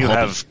failing your hobby. I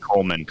do have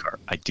Coleman card.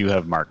 I do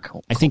have Mark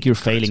Coleman. I think you're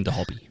failing the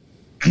hobby.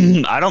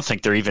 I don't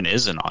think there even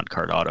is an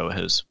on-card auto of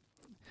his.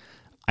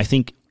 I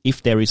think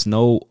if there is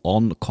no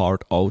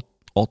on-card auto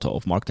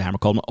of Mark the Hammer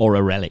Coleman or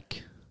a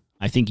relic,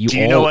 I think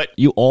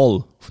you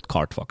all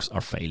Cardfucks are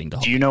failing the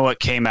hobby. Do you know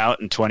what came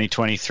out in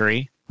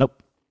 2023?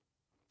 Nope.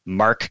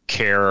 Mark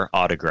Kerr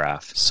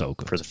autograph. So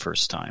good. For the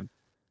first time.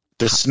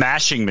 The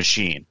Smashing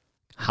Machine.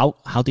 How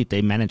did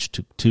they manage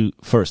to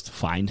first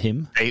find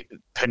him?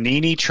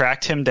 Panini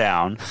tracked him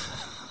down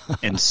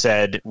and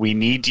said, "We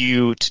need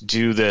you to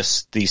do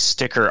these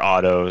sticker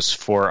autos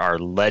for our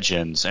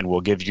legends, and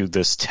we'll give you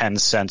this 10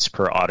 cents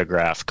per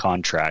autograph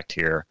contract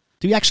here."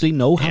 Do you actually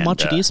know how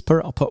much it is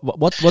per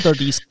what are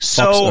these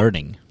fucks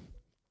earning?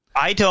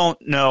 I don't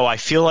know. I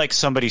feel like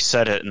somebody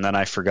said it and then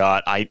I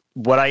forgot. I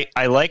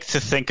like to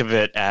think of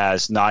it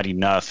as not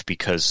enough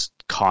because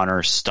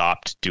Connor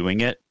stopped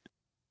doing it,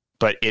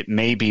 but it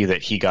may be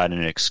that he got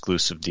an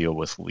exclusive deal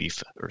with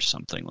Leaf or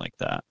something like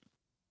that.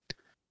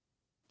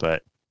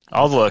 But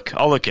I'll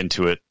look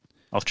into it.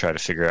 I'll try to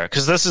figure out,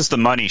 because this is the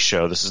money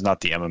show. This is not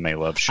the MMA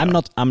Love show.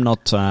 I'm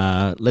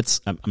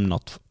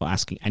not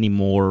asking any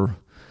more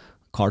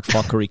card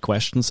fuckery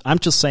questions. I'm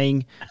just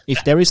saying,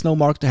 if there is no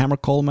Mark the Hammer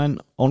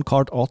Coleman on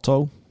card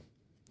auto,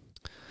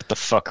 what the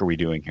fuck are we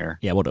doing here?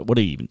 Yeah, what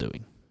are you even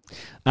doing?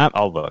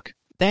 I'll look.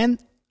 Then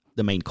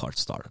the main card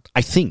started.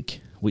 I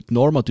think with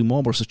Norma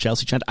Dumont versus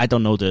Chelsea Chandler. I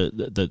don't know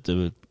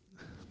the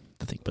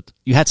thing, but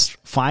you had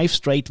 5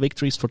 straight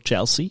victories for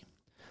Chelsea.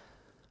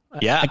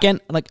 Yeah. Again,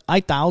 like,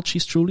 I doubt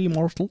she's truly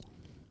immortal.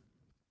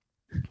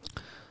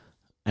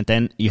 And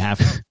then you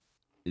have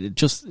I'm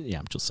just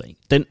saying.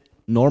 Then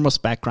Norma's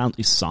background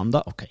is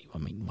Sanda. Okay, I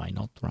mean, why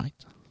not, right?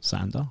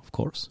 Sanda, of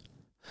course.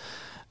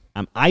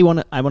 I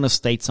wanna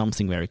state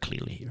something very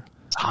clearly here.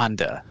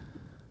 Sanda.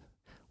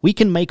 We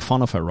can make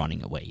fun of her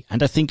running away,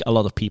 and I think a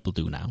lot of people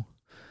do now.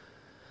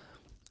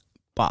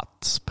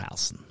 But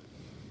Palsen,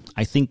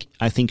 I think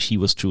she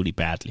was truly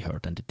badly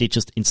hurt, and they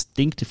just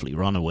instinctively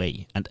run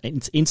away, and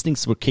its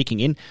instincts were kicking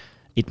in.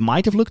 It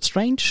might have looked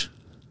strange.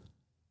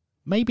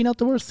 Maybe not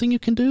the worst thing you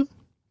can do,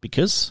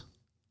 because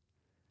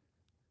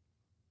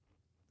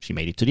she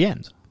made it to the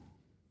end.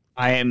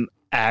 I am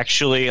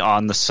actually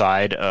on the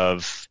side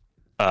of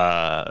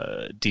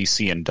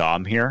DC and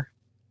Dom here,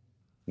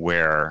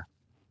 where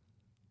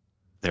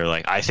they're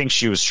like, I think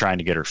she was trying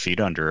to get her feet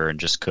under her and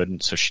just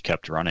couldn't, so she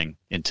kept running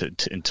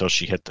until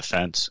she hit the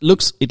fence.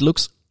 It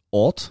looks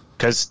odd,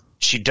 because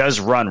she does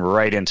run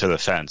right into the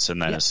fence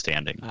and then is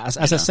standing. As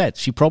I said,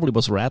 she probably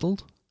was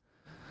rattled,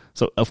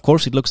 so of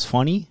course it looks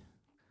funny,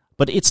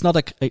 but it's not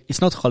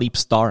Khalib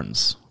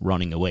Starnes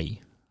running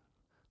away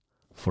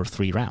for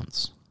 3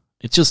 rounds.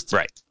 It's just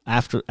right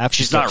after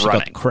she's not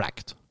running. Got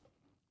cracked.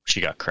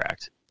 She got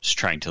cracked. Just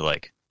trying to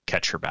like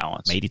catch her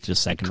balance. Made it to the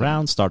second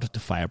round, started to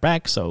fire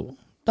back. So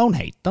don't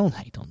hate on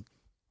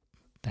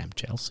damn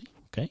Chelsea.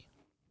 Okay,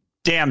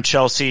 damn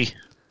Chelsea.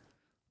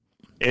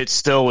 It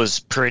still was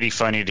pretty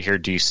funny to hear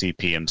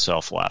DCP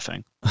himself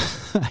laughing.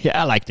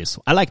 Yeah, I like this.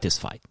 I like this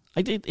fight.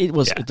 It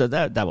was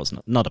that was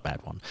not a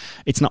bad one.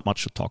 It's not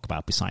much to talk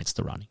about besides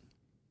the running.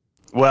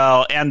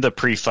 Well, and the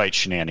pre-fight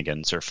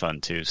shenanigans are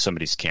fun too.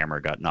 Somebody's camera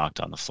got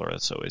knocked on the floor.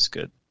 That's always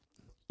good.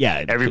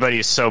 Yeah, everybody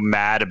is so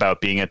mad about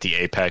being at the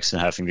apex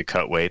and having to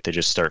cut weight, they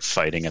just start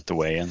fighting at the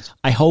weigh-ins.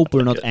 I hope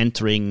we're not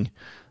entering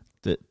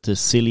the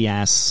silly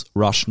ass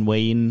Russian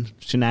weigh-in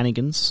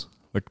shenanigans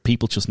where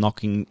people just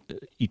knocking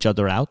each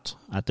other out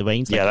at the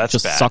weigh-ins. Yeah, that's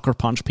just bad. Sucker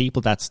punch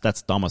people. That's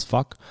dumb as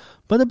fuck.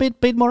 But a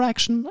bit more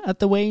action at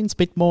the weigh-ins.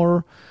 Bit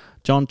more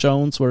John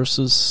Jones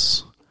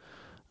versus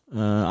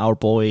our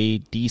boy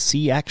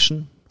DC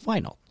action. Why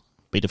not?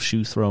 Bit of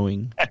shoe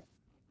throwing.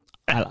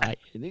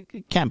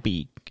 It can't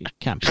be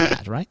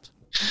bad, right?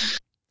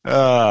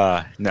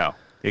 No,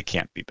 it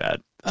can't be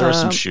bad. Throw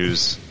some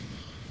shoes.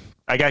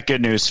 I got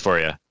good news for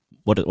you.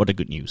 What a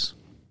good news.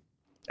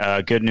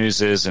 Good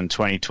news is in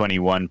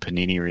 2021,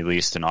 Panini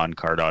released an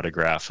on-card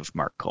autograph of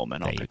Mark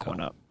Coleman. I'll pick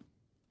one up.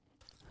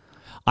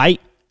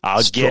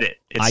 I'll get it.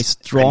 I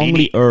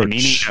strongly urge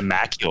Panini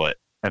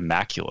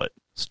immaculate.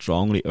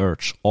 Strongly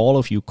urge all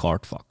of you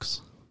card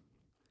fucks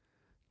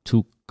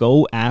to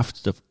go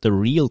after the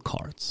real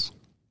cards,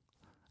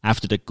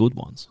 after the good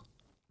ones.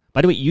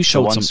 By the way, you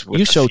showed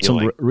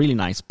some really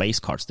nice base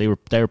cards.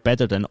 They're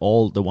better than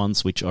all the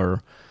ones which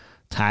are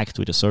tagged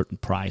with a certain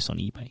price on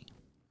eBay.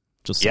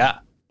 Just yeah.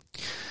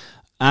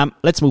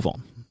 Let's move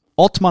on.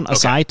 Otman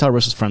Azaitar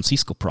versus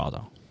Francisco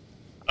Prado.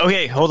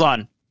 Okay, hold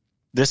on.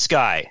 This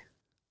guy,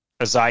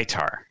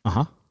 Azaitar.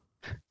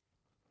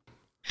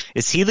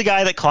 Is he the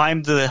guy that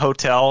climbed the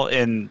hotel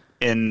in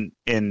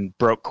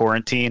broke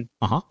quarantine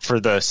for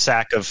the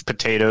sack of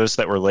potatoes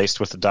that were laced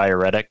with a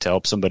diuretic to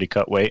help somebody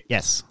cut weight?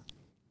 Yes.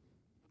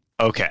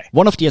 Okay.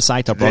 One of the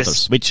Azaitar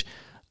brothers, which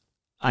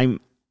I'm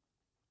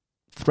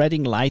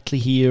threading lightly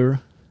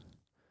here.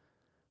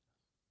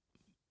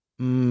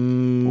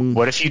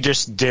 What if you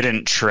just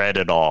didn't tread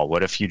at all?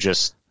 What if you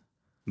just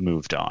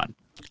moved on?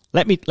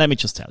 Let me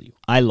just tell you,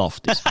 I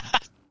loved this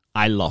fight.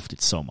 I loved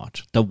it so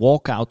much. The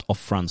walkout of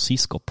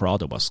Francisco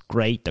Prado was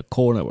great. The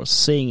corner was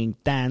singing,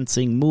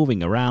 dancing,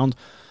 moving around.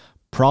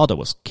 Prado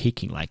was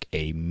kicking like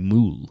a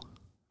mule.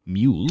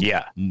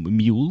 Yeah.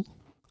 Mule.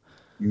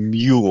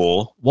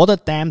 What a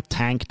damn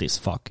tank this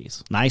fuck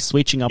is. Nice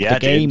switching up the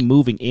game,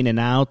 moving in and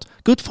out.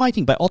 Good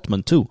fighting by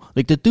Otman too.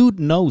 Like, the dude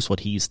knows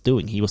what he's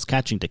doing. He was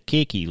catching the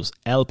kick, he was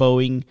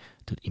elbowing.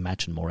 Dude,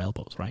 imagine more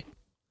elbows, right?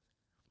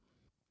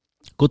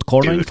 Good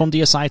cornering from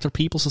the Azaitar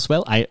peoples as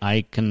well.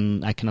 I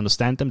can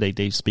understand them.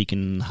 They speak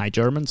in High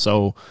German,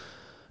 so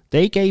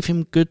They gave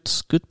him good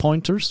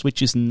pointers,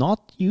 which is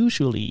not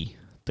usually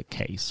the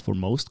case for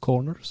most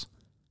corners.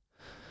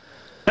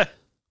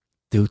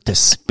 Dude, the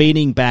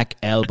spinning back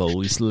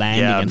elbow is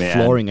landing and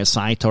flooring a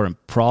Saito, and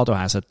Prado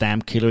has a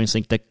damn killer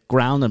instinct. The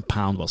ground and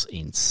pound was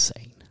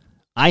insane.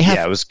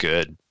 It was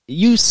good.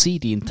 You see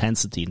the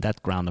intensity in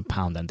that ground and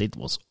pound, and it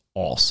was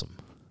awesome.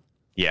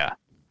 Yeah.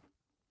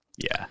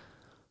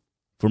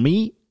 For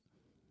me,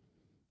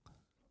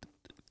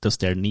 does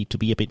there need to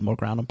be a bit more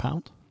ground and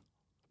pound?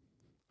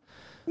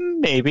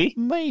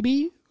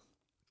 Maybe.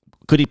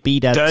 Could it be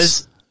that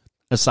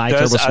a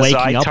Saito was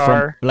waking up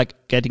from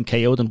like getting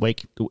KO'd and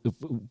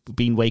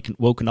being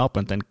woken up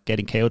and then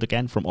getting KO'd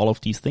again from all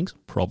of these things?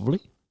 Probably.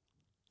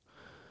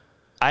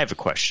 I have a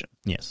question.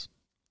 Yes.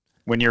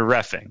 When you're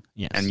reffing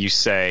and you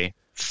say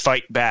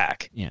fight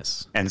back,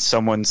 and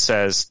someone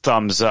says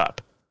thumbs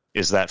up,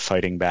 is that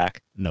fighting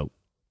back? No.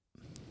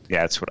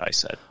 Yeah, that's what I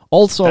said.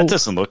 Also, that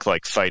doesn't look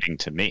like fighting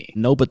to me.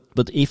 No, but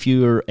if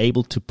you're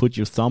able to put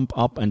your thumb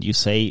up and you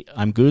say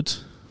I'm good,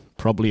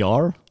 probably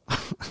are.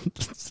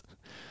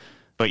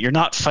 But you're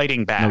not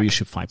fighting back. No, you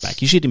should fight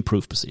back. You should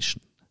improve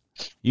position.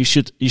 You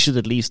should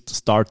at least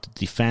start to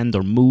defend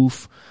or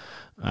move.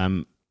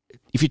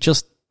 If you're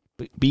just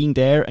being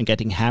there and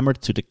getting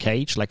hammered to the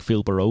cage like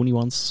Phil Baroni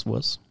once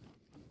was,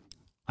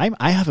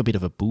 I have a bit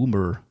of a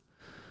boomer.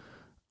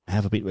 I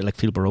have a bit like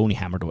Phil Baroni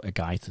hammered a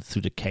guy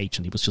through the cage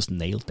and he was just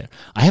nailed there.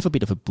 I have a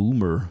bit of a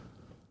boomer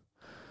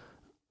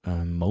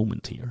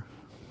moment here.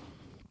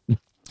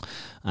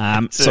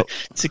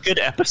 It's a good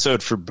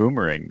episode for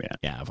Boomerang, man.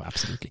 Yeah,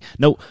 absolutely.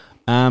 No,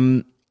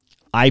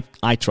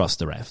 I trust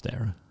the ref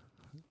there,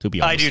 to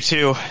be honest. I do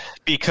too,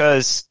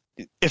 because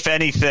if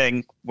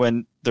anything,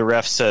 when the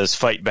ref says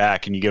fight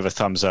back and you give a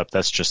thumbs up,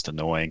 that's just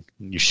annoying.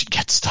 You should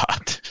get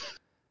stopped.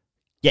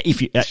 Yeah,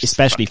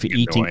 especially if you're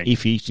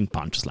eating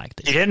punches like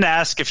this. He didn't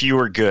ask if you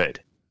were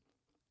good.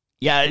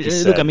 Yeah,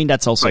 look, I mean,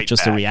 that's also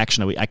just a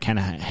reaction. I kind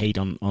of hate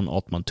on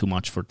Ottman too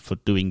much for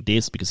doing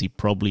this, because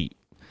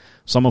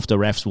some of the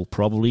refs will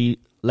probably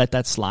let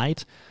that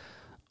slide.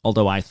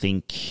 Although I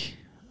think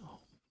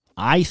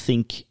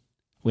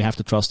we have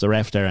to trust the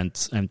ref there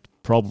and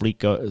probably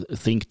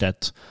think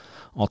that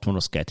Ottman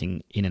was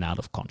getting in and out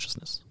of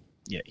consciousness.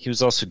 Yeah, he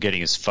was also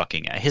getting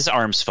his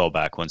arms fell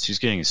back once. He was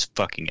getting his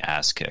fucking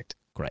ass kicked.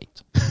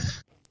 Great.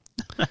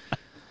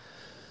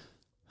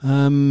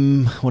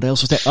 What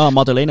else was there? Oh,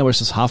 Maddalena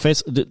versus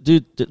Hafez. The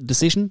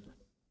decision.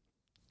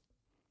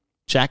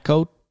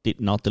 Jacko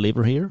did not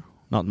deliver here.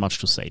 Not much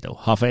to say though.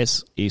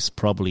 Hafez is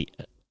probably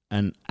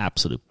an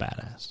absolute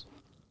badass.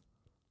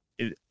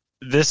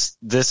 This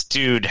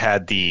dude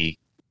had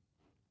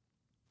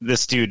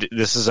this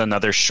is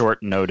another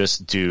short notice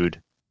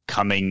dude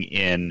coming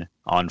in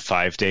on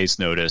 5 days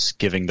notice,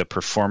 giving the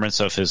performance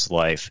of his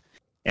life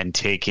and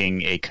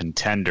taking a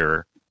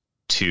contender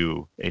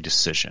to a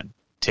decision,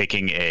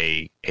 taking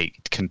a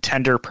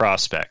contender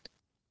prospect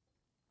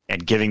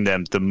and giving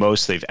them the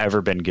most they've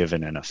ever been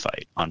given in a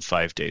fight on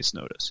 5 days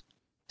notice.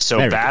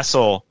 So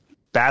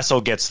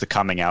Basil gets the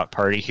coming out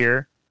party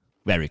here.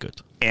 Very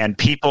good. And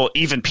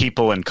even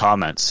people in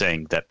comments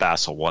saying that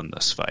Basil won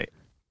this fight.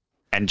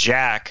 And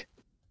Jack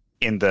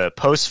in the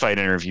post-fight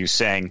interview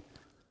saying,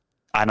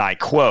 and I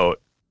quote,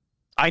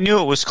 "I knew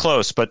it was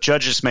close, but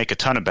judges make a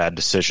ton of bad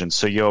decisions,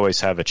 so you always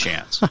have a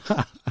chance."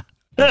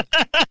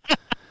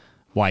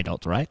 Why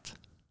not, right?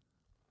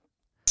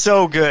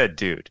 So good,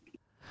 dude.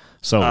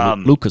 So,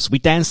 Lucas, we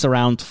danced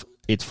around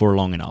it for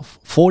long enough.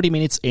 40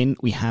 minutes in,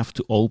 we have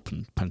to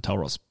open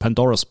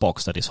Pandora's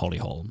box that is Holly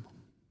Holm.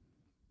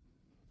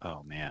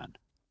 Oh, man.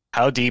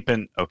 How deep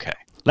in... Okay.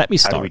 Let me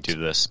start. How do we do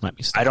this? Let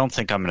me start. I don't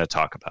think I'm going to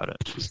talk about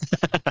it.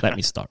 Let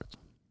me start.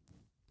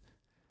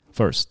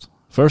 First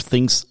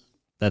things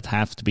that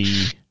have to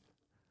be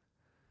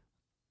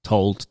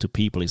told to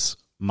people is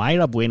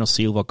Mayra Bueno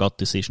Silva got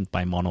decisioned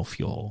by Mono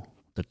Fio,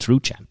 the true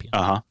champion.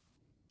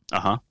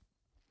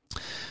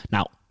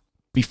 Now,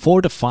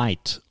 before the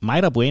fight,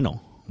 Mayra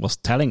Bueno was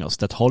telling us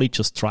that Holly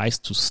just tries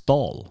to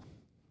stall.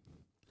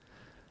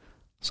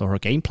 So her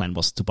game plan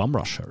was to bum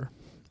rush her.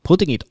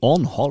 Putting it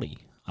on Holly,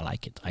 I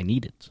like it. I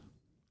need it.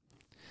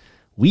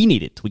 We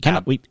need it.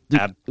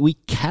 We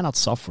cannot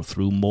suffer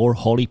through more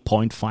Holly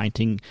point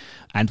fighting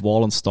and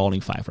wall and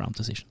stalling 5-round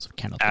decisions. We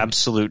cannot.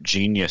 Absolute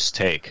genius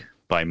take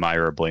by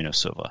Mayra Bueno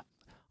Silva.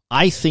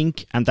 I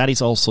think, and that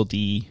is also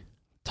the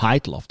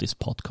title of this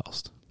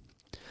podcast,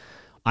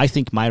 I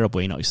think Mayra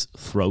Bueno is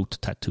throat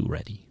tattoo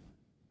ready.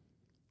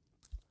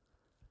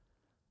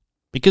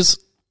 Because...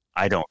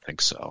 I don't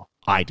think so.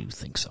 I do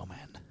think so,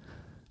 man.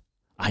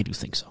 I do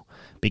think so.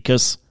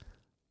 Because...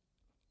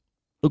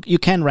 Look, you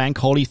can rank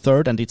Holly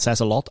third, and it says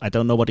a lot. I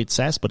don't know what it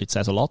says, but it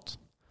says a lot.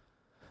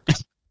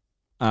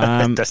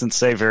 It doesn't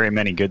say very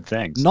many good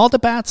things. Not a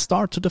bad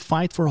start to the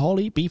fight for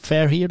Holly. Be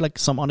fair here, like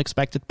some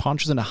unexpected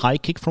punches and a high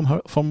kick from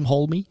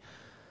Holmy,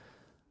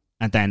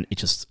 and then it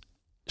just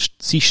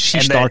she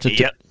started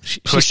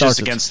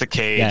against the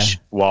cage,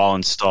 wall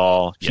and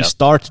stall. She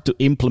started to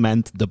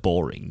implement the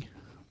boring.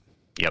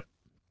 Yep.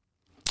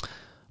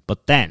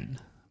 But then,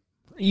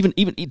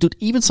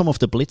 even some of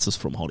the blitzes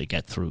from Holly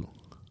get through.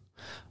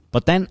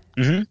 But then,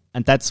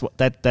 and that's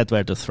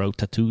where the throat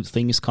tattoo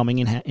thing is coming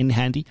in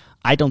handy.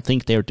 I don't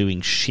think they're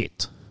doing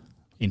shit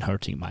in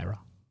hurting Myra.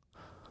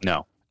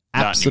 No,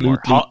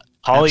 absolutely.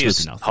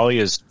 Holly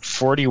is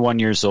 41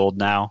 years old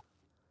now,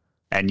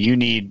 and you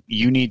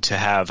need to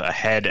have a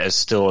head as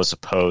still as a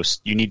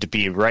post. You need to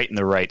be right in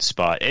the right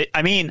spot.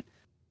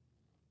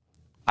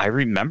 I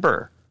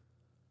remember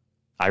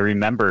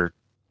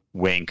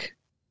Wink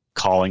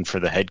calling for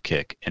the head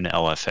kick in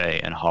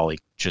LFA and Holly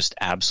just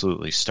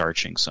absolutely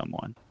starching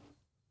someone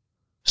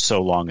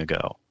so long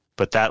ago.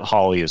 But that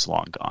Holly is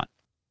long gone.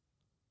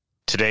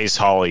 Today's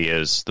Holly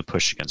is the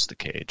push against the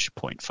cage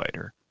point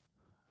fighter.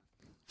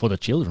 For the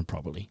children,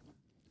 probably.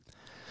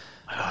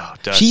 Oh,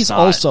 she's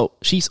also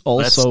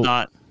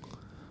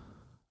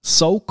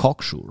so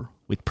cocksure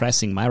with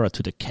pressing Myra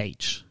to the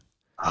cage.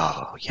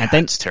 Oh, yeah,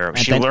 that's terrible.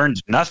 She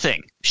learned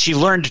nothing. She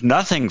learned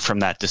nothing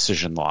from that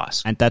decision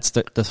loss. And that's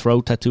the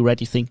throat tattoo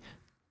ready thing.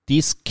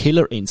 This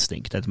killer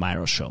instinct that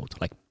Myra showed,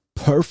 like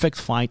perfect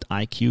fight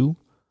IQ.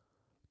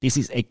 This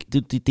is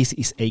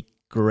a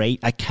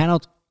great. I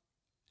cannot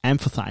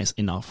emphasize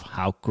enough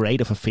how great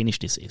of a finish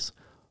this is.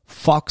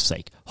 Fuck's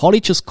sake, Holly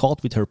just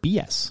caught with her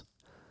BS.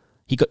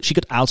 She got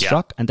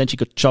outstruck and then she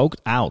got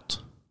choked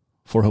out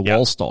for her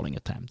wall stalling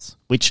attempts,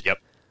 which.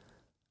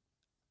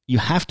 You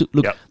have to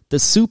look.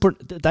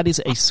 That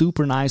is a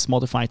super nice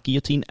modified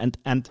guillotine,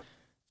 and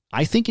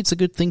I think it's a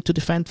good thing to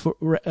defend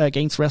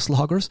against wrestle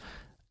huggers.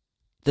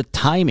 The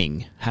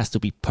timing has to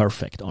be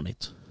perfect on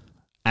it,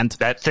 and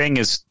that thing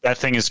is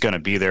going to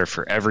be there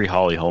for every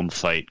Holly Holm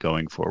fight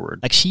going forward.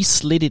 Like she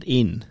slid it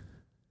in,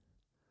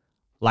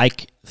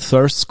 like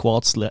Thirst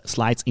Squad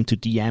slides into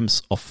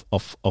DMs of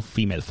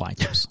female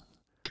fighters.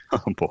 Oh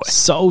boy,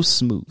 so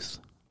smooth,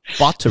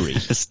 buttery.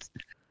 This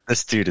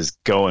dude is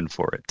going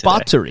for it today.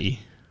 Buttery.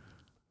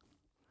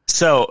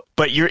 So,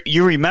 but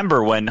you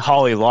remember when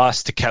Holly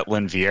lost to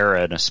Ketlin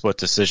Vieira in a split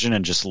decision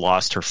and just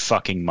lost her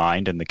fucking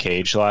mind in the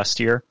cage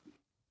last year?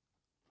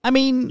 I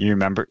mean, you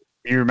remember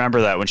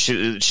that when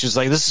she was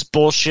like, "This is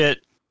bullshit."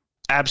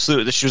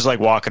 Absolutely, she was like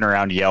walking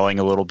around yelling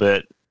a little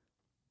bit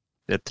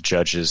at the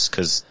judges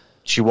because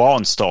she wall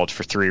installed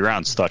for 3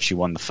 rounds, thought she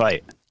won the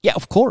fight. Yeah,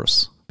 of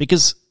course,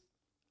 because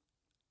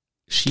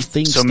she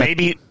thinks. So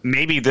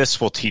maybe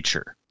this will teach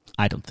her.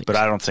 I don't think, but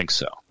I don't think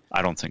so.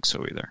 I don't think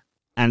so either.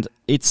 And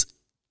it's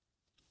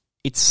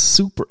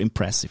super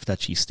impressive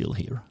that she's still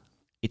here.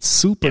 It's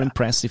super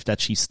impressive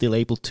that she's still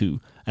able to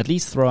at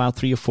least throw out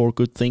 3 or 4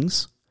 good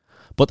things.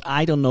 But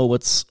I don't know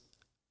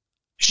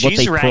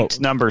She's ranked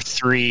number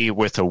 3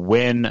 with a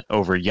win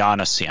over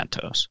Yana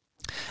Santos.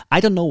 I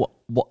don't know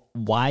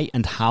why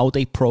and how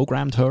they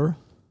programmed her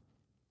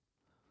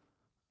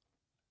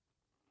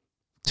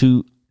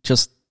to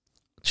just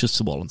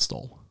wall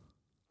install.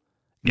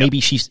 Yep.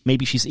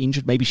 Maybe she's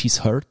injured. Maybe she's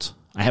hurt.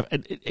 I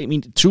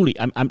mean, truly,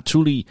 I'm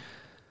truly.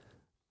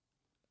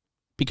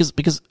 Because,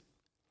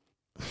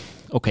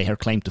 okay, her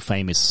claim to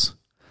fame is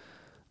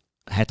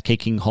head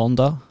kicking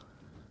Honda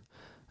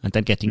and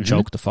then getting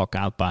choked the fuck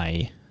out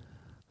by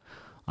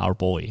our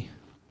boy,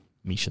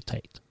 Misha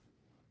Tate.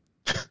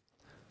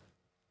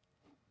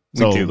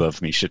 We do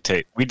love Misha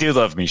Tate. We do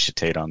love Misha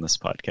Tate on this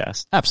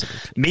podcast.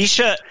 Absolutely.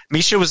 Misha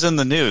was in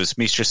the news.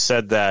 Misha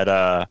said that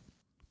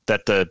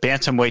the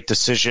bantamweight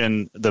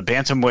decision, the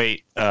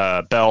bantamweight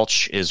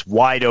belch is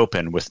wide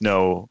open with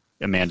no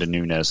Amanda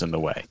Nunes in the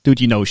way.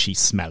 Dude, you know she's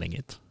smelling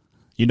it.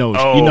 You know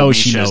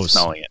she knows.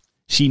 Smelling it.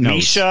 She knows.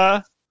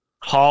 Misha,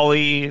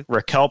 Holly,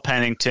 Raquel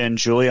Pennington,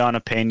 Juliana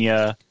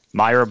Pena,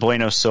 Myra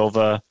Bueno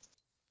Silva.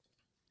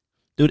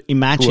 Dude,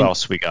 imagine who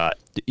else we got.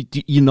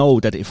 You know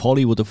that if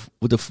Holly would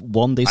have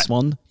won this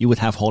one, you would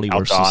have Holly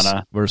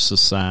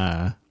versus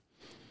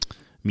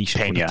Misha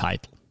Pena. for the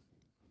title.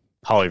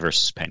 Holly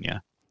versus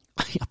Pena.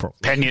 Yeah,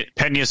 probably.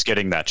 Pena's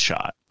getting that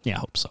shot. Yeah, I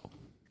hope so.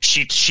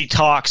 She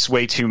talks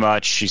way too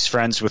much. She's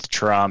friends with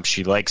Trump.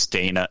 She likes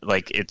Dana.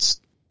 Like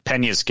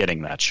Pena's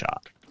getting that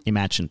shot.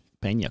 Imagine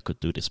Pena could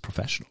do this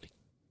professionally.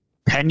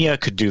 Pena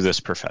could do this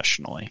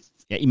professionally.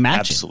 Yeah, imagine.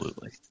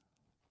 Absolutely.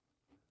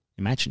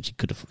 Imagine she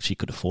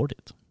could afford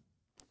it.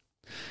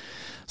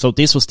 So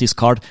this was this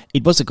card.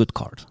 It was a good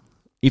card.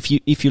 If you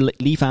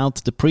leave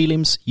out the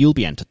prelims, you'll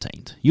be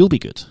entertained. You'll be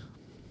good.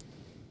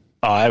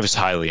 Oh, I was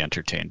highly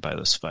entertained by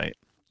this fight.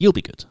 You'll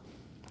be good.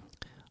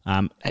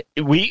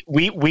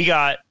 We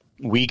got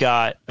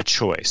a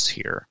choice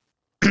here.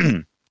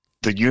 We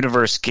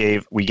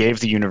gave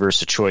the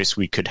universe a choice.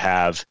 We could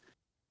have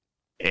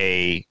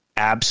a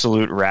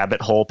absolute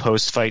rabbit hole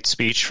post-fight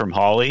speech from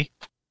Holly,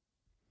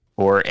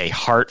 or a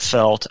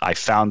heartfelt, I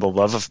found the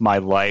love of my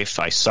life,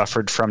 I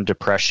suffered from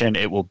depression,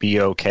 it will be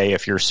okay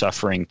if you're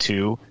suffering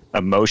too,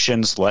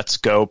 emotions, let's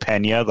go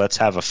Pena, let's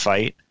have a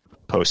fight,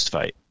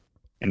 post-fight.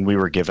 And we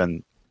were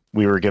given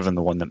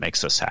the one that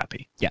makes us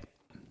happy. Yeah.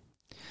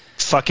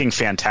 Fucking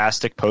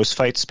fantastic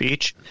post-fight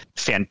speech.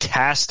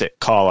 Fantastic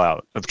call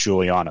out of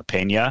Juliana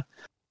Pena.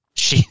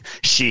 She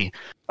said,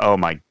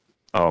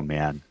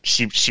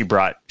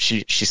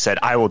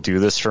 I will do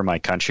this for my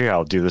country.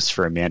 I'll do this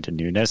for Amanda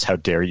Nunes. How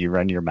dare you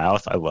run your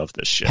mouth? I love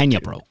this shit. Pena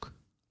broke.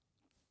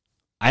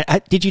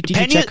 Did you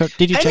check her?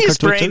 Did you check her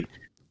Twitter?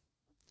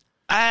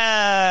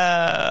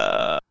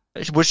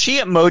 Was she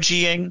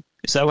emojiing?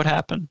 Is that what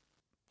happened?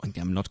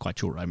 I'm not quite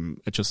sure.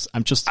 I'm just.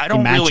 I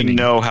don't imagining. really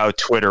know how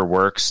Twitter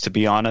works, to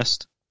be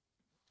honest.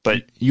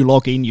 But you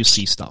log in, you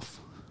see stuff.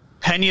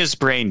 Pena's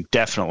brain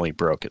definitely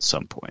broke at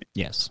some point.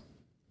 Yes.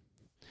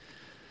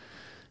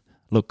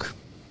 Look,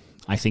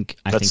 I think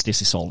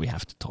this is all we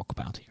have to talk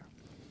about here.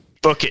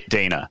 Book it,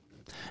 Dana.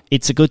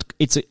 It's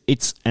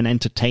an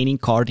entertaining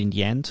card in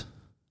the end.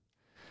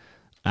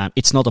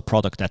 It's not a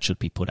product that should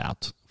be put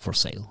out for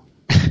sale.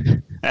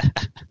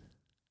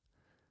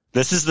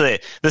 This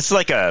is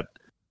like a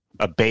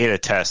beta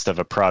test of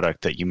a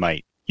product that you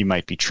might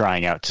be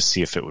trying out to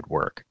see if it would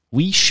work.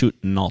 We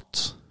should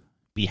not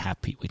be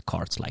happy with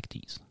cards like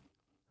these.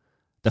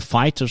 The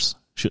fighters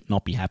should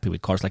not be happy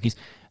with cards like these.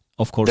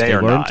 Of course, they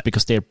weren't not.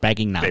 Because they're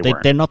begging now.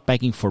 They're not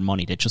begging for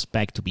money. They just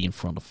beg to be in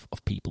front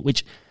of people,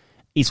 which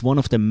is one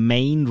of the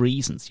main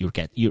reasons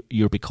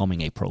you're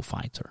becoming a pro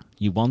fighter.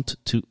 You want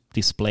to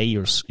display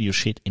your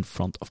shit in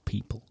front of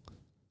people.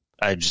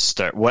 I just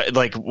start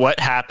what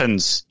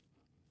happens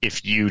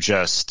if you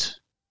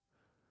just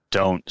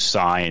don't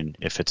sign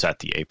if it's at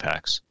the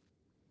Apex?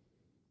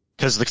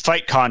 Because the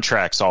fight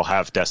contracts all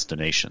have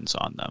destinations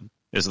on them.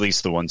 At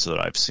least the ones that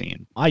I've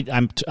seen.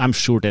 I'm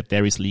sure that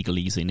there is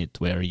legalese in it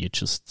where you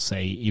just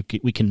say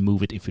we can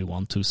move it if we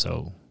want to.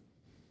 So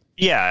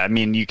yeah, I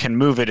mean you can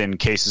move it in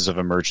cases of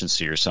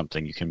emergency or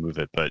something. You can move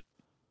it, but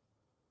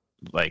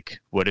like,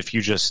 what if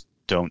you just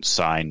don't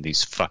sign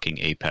these fucking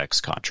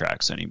Apex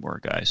contracts anymore,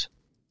 guys?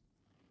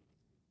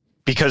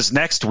 Because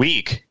next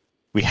week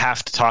we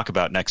have to talk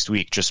about next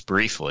week just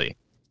briefly.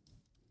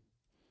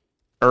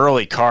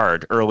 Early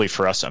card, early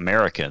for us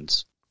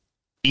Americans.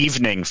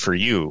 Evening for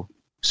you.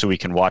 So we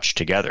can watch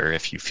together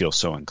if you feel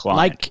so inclined.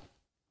 Like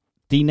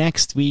the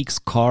next week's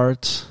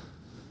card.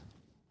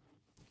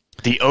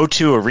 The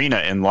O2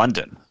 Arena in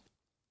London.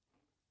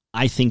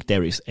 I think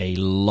there is a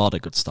lot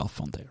of good stuff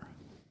on there.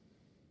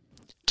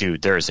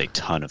 Dude, there is a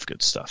ton of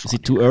good stuff. Is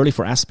it too early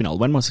for Aspinall?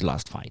 When was his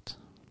last fight?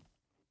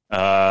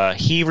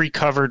 He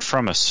recovered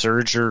from a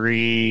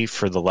surgery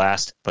for the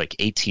last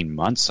 18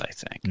 months, I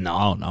think.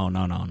 No.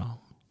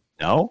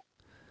 No?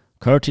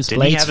 Curtis Didn't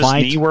Blade's he have his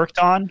fight. knee worked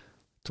on?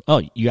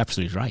 Oh, you're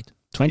absolutely right.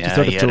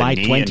 23rd of July,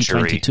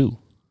 2022.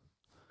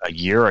 A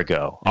year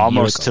ago,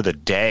 almost to the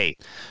day.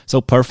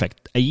 So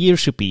perfect. A year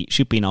should be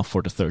enough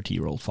for the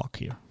 30-year-old fuck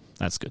here.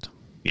 That's good.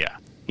 Yeah,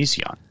 he's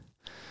young.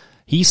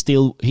 He's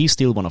still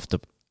one of the.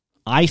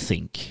 I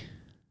think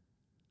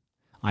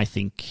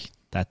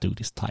that dude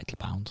is title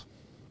bound.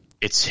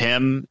 It's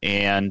him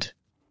and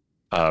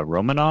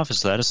Romanov.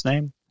 Is that his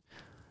name?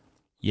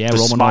 Yeah, the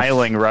Romanov.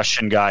 Smiling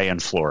Russian guy in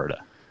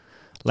Florida.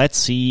 Let's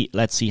see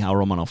how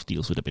Romanov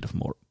deals with a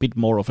bit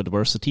more of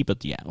adversity,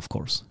 but yeah, of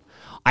course.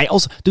 I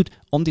also, dude,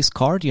 on this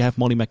card you have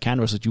Molly McCann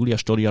versus Julia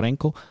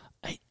Stodyarenko.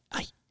 I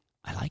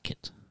like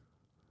it.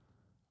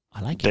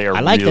 I like it. They are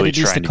I like really that it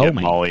is trying the to get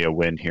co-main. Molly a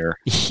win here.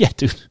 Yeah,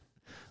 dude.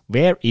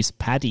 Where is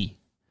Paddy?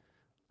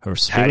 Her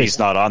spirit. Paddy's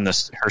not on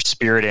this. Her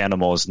spirit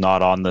animal is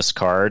not on this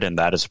card, and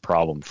that is a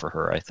problem for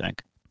her, I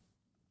think.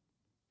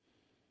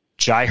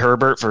 Jai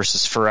Herbert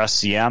versus Fares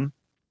CM.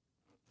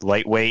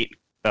 Lightweight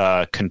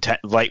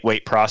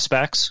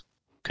prospects.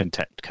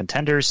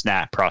 Contenders?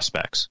 Nah,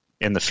 prospects.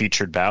 In the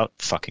featured bout.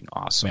 Fucking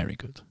awesome. Very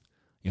good.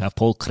 You have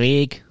Paul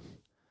Craig.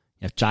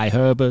 You have Jai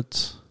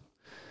Herbert.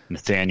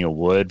 Nathaniel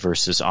Wood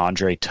versus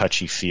Andre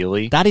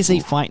Touchy-Feely. That is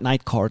a fight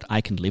night card I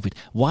can live with.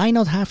 Why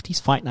not have these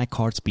fight night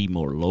cards be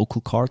more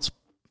local cards,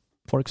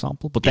 for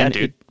example? But then,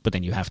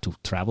 you have to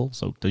travel,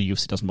 so the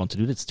UFC doesn't want to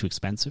do that. It's too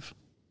expensive.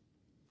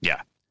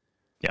 Yeah.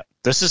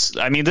 This is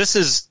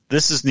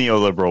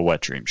neoliberal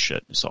wet dream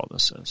shit. Is all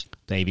this is.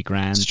 Davy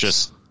Grant. It's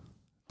just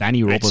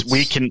Danny Roberts.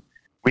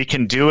 We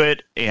can do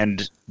it,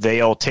 and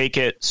they'll take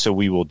it, so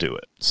we will do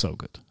it. So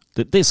good.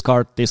 This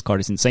card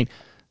is insane.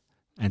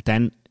 And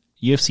then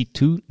UFC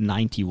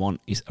 291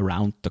 is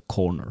around the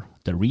corner.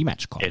 The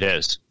rematch card. It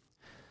is.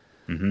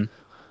 Mm-hmm.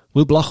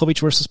 Will Blachowicz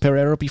versus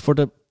Pereira be for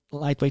the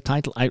lightweight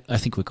title? I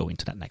think we'll go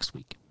into that next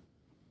week.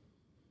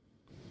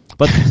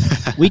 But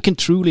we can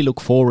truly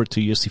look forward to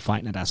UFC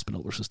Fight Night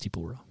Aspinall versus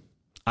Tibura.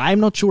 I'm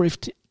not sure if...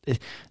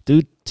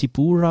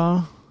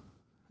 Tibura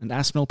and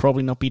Aspinall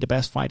probably not be the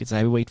best fight. It's a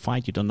heavyweight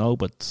fight. You don't know,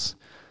 but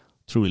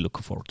truly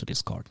looking forward to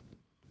this card.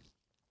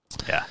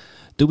 Yeah.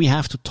 Do we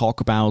have to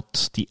talk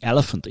about the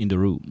elephant in the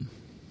room?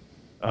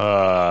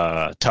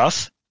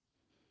 Tough?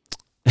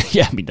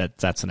 Yeah, I mean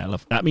that's an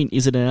elephant. I mean,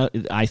 is it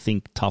an? I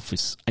think Tough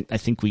is. I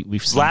think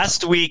we've seen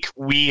last week.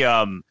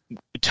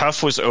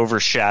 Tough was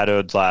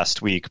overshadowed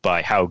last week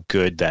by how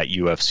good that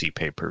UFC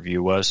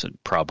pay-per-view was, and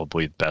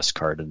probably the best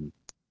card in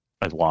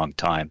a long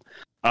time.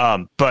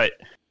 But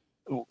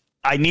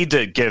I need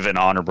to give an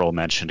honorable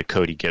mention to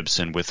Cody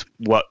Gibson with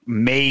what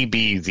may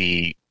be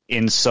the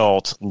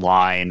insult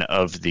line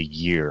of the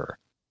year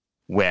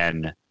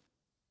when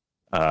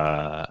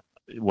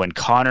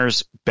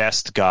Connor's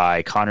best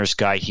guy, Connor's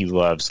guy he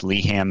loves,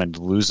 Lee Hammond,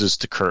 loses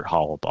to Kurt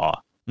Hollabaugh.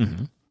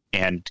 Mm-hmm.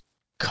 And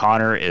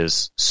Conor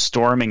is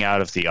storming out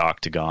of the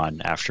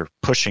octagon after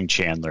pushing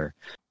Chandler.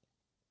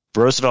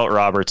 Roosevelt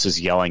Roberts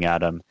is yelling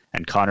at him,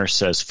 and Conor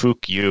says,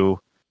 "Fuck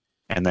you."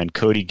 And then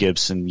Cody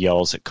Gibson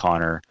yells at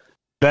Conor,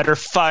 "Better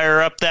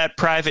fire up that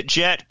private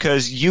jet,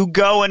 because you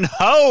going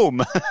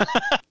home."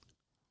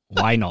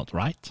 Why not,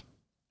 right?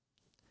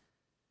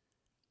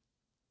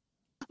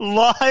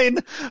 Line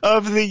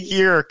of the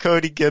year,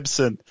 Cody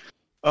Gibson.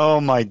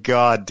 Oh my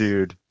god,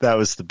 dude, that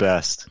was the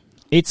best.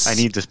 I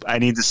need to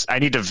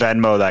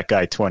Venmo that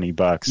guy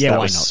 $20. Yeah, that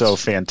why was not? so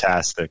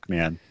fantastic,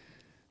 man.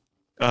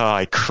 Oh,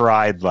 I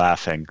cried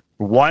laughing.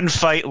 One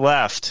fight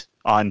left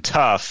on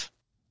Tough.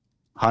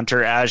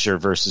 Hunter Azure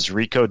versus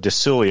Rico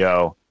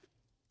DeSulio.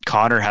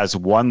 Conor has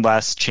one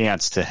last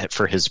chance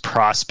for his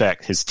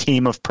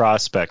team of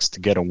prospects to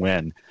get a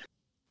win.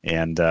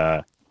 And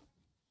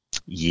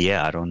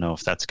yeah, I don't know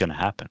if that's going to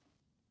happen.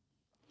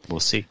 We'll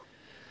see.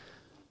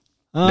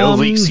 No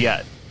leaks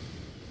yet.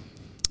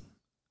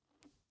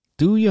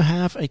 Do you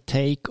have a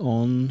take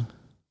on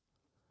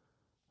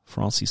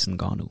Francis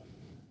Ngannou?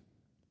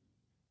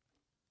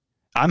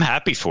 I'm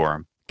happy for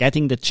him.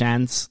 Getting the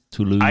chance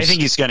to lose. I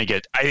think he's going to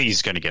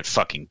get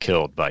fucking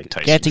killed by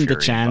Tyson Getting Fury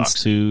the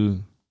chance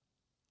to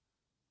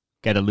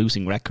get a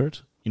losing record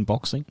in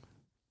boxing.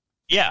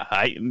 Yeah,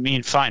 I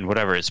mean, fine,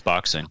 whatever. It's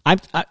boxing.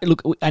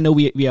 Look, I know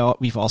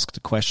we've asked the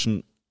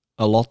question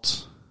a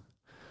lot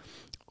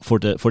for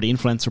the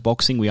influencer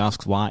boxing. We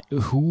asked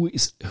who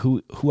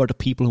are the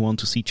people who want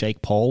to see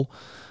Jake Paul,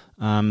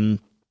 and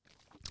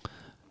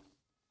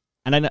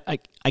I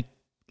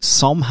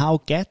somehow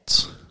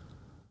get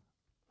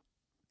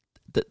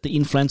the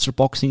influencer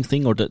boxing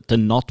thing, or the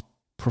not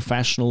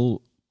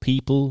professional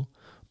people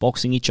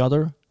boxing each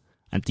other,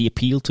 and the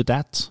appeal to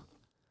that.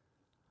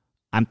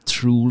 I'm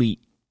truly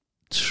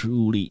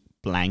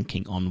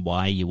blanking on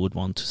why you would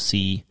want to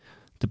see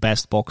the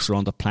best boxer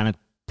on the planet,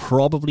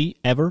 probably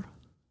ever,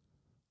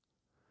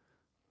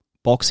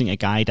 boxing a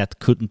guy that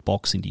couldn't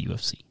box in the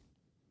UFC.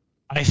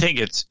 I think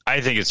it's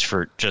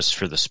for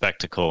the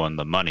spectacle and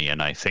the money,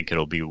 and I think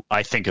it'll be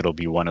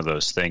one of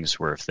those things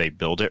where if they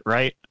build it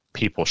right,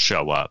 people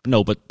show up.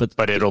 No, but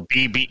it'll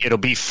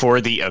be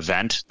for the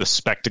event, the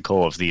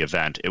spectacle of the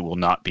event. It will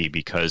not be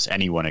because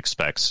anyone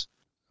expects.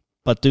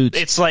 But dude,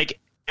 it's like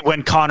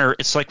when Conor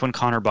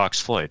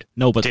boxed Floyd.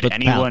 No, but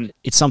anyone? Pal,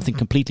 it's something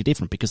completely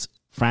different because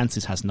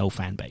Francis has no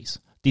fan base,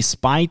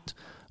 despite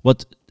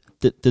what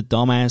the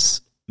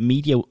dumbass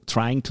media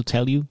trying to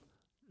tell you.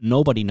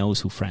 Nobody knows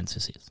who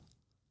Francis is.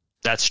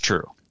 That's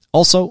true.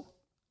 Also,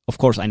 of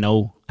course, I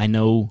know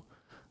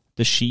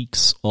the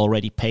sheiks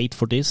already paid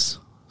for this,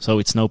 so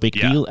it's no big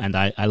deal. And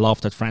I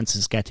love that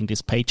Francis is getting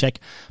this paycheck.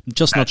 I'm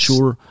just not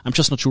sure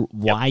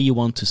why you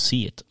want to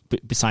see it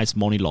besides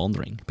money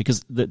laundering,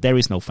 because there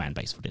is no fan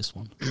base for this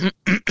one.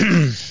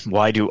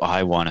 Why do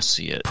I want to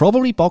see it?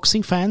 Probably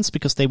boxing fans,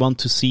 because they want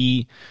to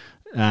see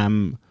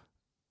the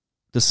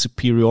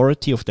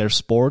superiority of their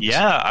sport.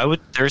 Yeah, I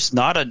would. There's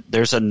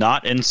a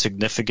not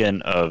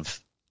insignificant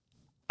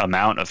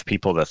amount of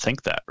people that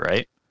think that,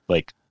 right?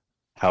 Like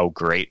how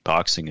great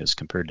boxing is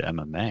compared to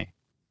MMA.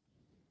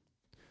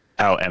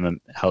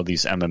 How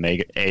these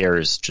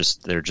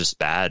MMAers they're just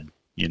bad,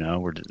 you know,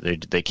 where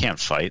they can't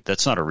fight.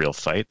 That's not a real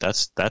fight.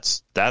 That's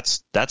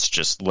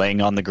just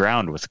laying on the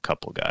ground with a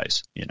couple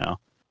guys, you know.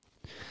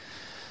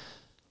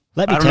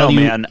 Let me tell you,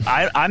 man.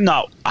 I'm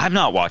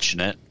not watching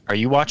it. Are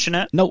you watching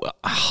it? No,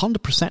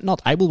 100%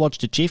 not. I will watch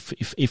the GIF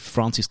if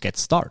Francis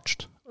gets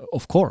starched,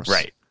 of course.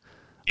 Right.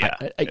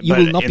 Yeah. You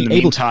will not be able.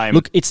 Meantime,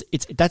 look,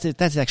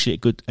 that's actually a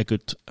good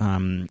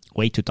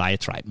way to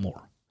diatribe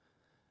more.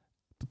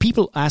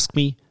 People ask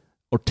me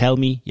or tell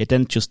me,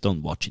 then just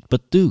don't watch it.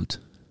 But dude,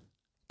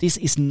 this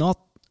is not.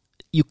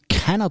 You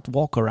cannot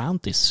walk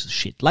around this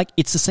shit. Like,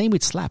 it's the same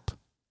with slap.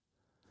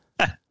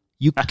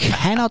 You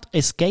cannot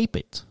escape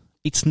it.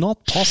 It's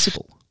not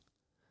possible.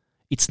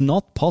 It's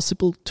not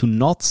possible to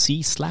not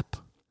see slap.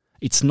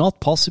 It's not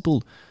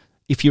possible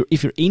if you're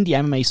in the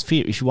MMA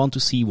sphere. If you want to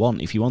see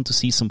if you want to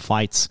see some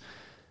fights,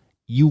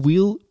 you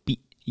will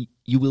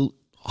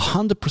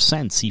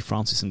 100% see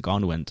Francis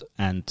Ngannou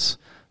and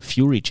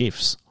Fury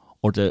GIFs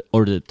or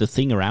the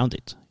thing around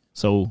it.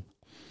 So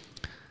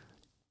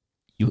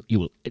you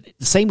will.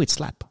 The same with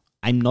slap.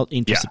 I'm not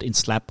interested in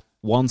slap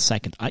 1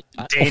 second.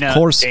 Of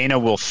course, Dana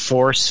will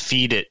force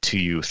feed it to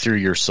you through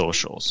your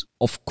socials.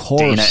 Of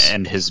course, Dana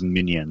and his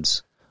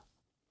minions.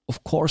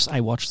 Of course, I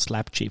watched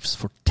slap GIFs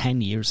for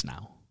 10 years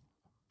now.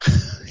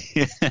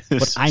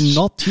 But I'm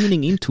not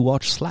tuning in to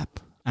watch slap,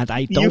 and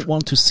I don't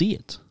want to see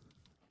it.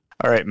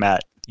 All right,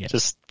 Matt. Yes.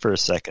 Just for a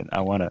second,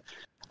 I want to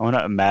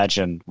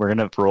imagine. We're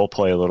gonna role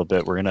play a little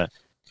bit. We're gonna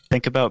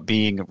think about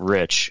being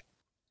rich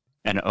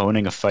and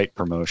owning a fight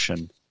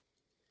promotion,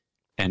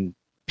 and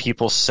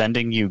people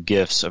sending you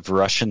gifts of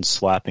Russians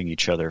slapping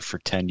each other for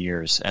 10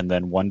 years, and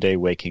then one day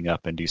waking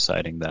up and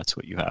deciding that's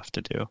what you have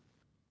to do.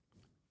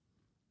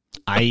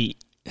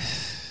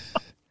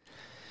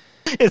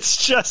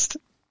 It's just.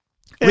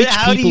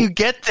 How do you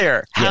get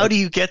there? How do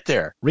you get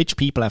there? Rich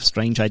people have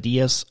strange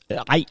ideas.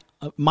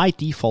 my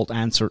default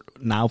answer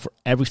now for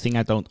everything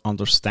I don't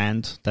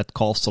understand that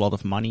costs a lot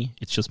of money,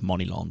 it's just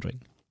money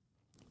laundering.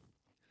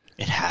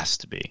 It has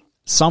to be.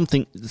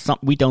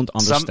 We don't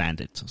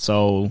understand it.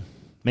 So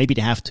maybe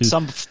they have to...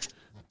 Some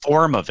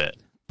form of it.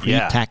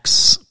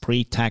 Pre-tax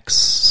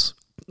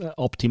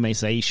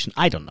optimization.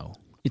 I don't know.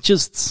 It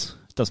just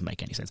doesn't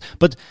make any sense.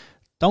 But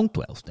don't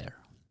dwell there.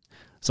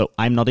 So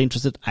I'm not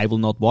interested. I will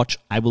not watch.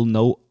 I will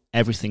know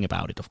everything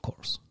about it, of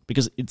course,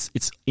 because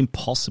it's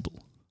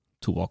impossible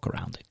to walk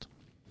around it.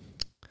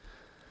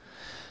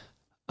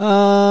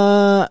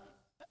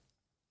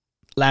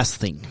 Last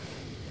thing.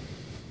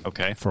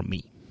 Okay. From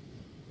me.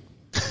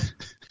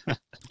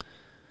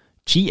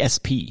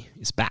 GSP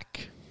is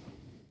back.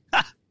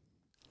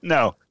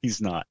 No,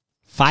 he's not.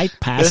 Fight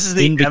Pass This is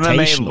the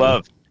Invitational. MMA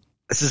Love.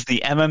 This is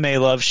the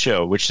MMA Love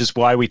show, which is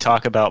why we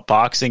talk about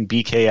boxing,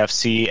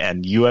 BKFC,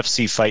 and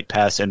UFC Fight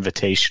Pass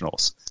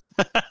Invitationals.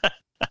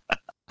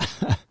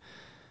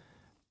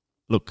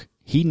 Look,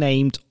 he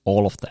named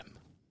all of them.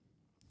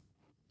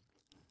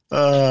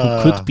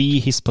 Who could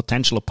be his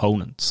potential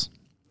opponents.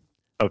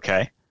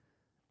 Okay.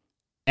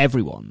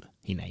 Everyone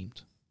he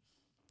named.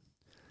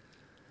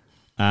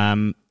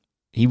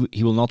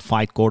 He will not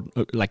fight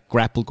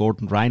grapple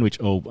Gordon Ryan, which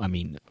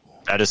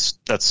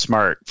that's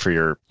smart for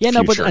your but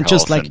future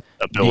just health like and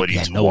ability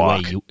to no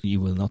walk. way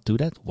you will not do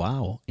that.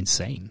 Wow,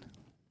 insane.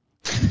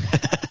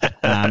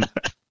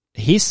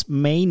 His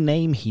main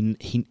name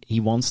he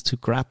wants to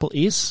grapple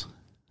is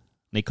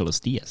Nicolas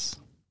Diaz.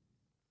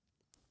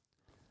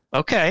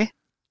 Okay.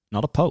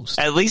 Not opposed.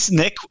 At least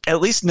Nick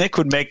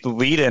would make the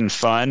lead-in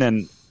fun,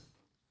 and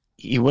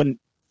he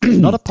wouldn't.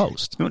 Not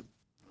opposed.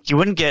 He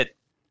wouldn't get.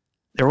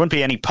 There wouldn't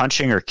be any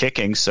punching or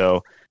kicking,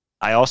 so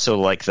I also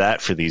like that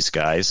for these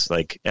guys.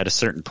 Like at a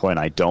certain point,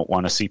 I don't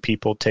want to see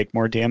people take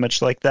more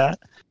damage like that.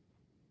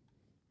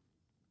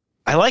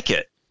 I like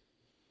it,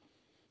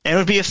 and it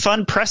would be a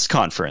fun press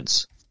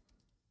conference.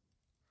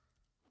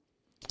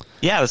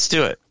 Yeah, let's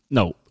do it.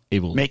 No,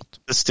 it will.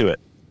 Let's do it.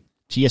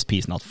 GSP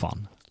is not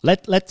fun.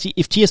 Let's see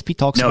if GSP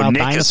talks about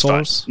Nick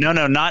dinosaurs. No,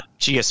 not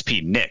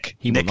GSP. Nick.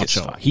 He will not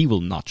show up. He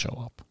will not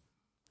show up.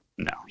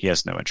 No, he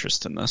has no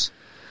interest in this.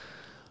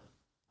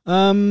 He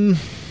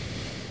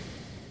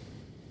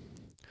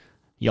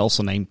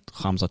also named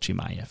Khamzat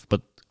Chimaev,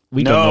 but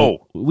we don't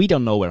know. We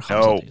don't know where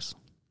Khamzat is.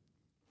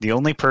 The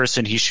only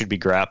person he should be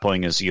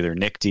grappling is either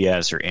Nick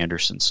Diaz or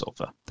Anderson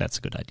Silva. That's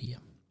a good idea.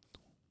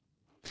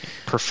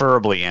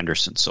 Preferably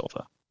Anderson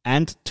Silva.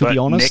 And to be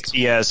honest, Nick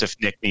Diaz if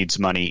Nick needs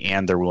money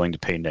and they're willing to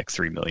pay Nick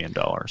 $3 million.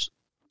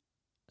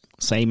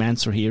 Same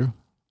answer here.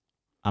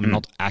 I'm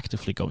not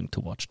actively going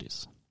to watch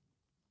this.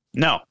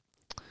 No.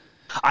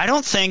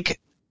 I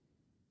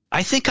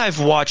think I've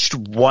watched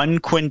one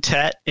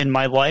quintet in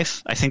my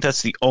life. I think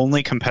that's the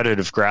only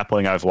competitive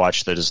grappling I've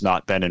watched that has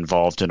not been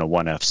involved in a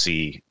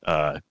 1FC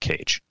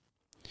cage.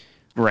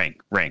 Ring.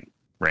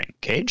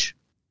 Cage?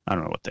 I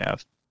don't know what they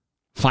have.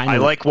 Finally. I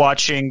like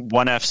watching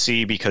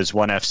 1FC because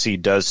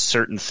 1FC does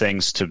certain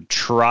things to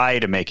try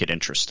to make it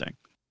interesting.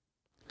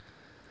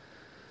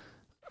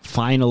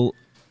 Final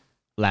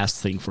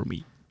last thing for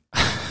me.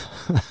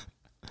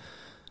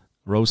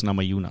 Rose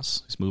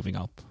Namajunas is moving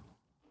up.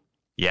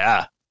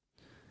 Yeah.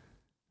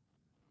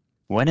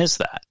 When is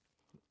that?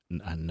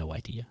 I have no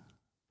idea.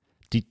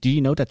 Do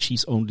you know that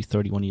she's only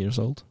 31 years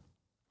old?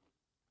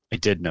 I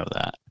did know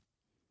that.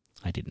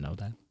 I didn't know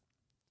that.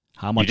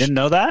 How much? You didn't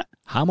know that?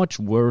 How much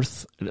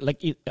worth?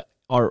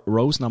 Are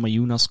Rose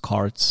Namajunas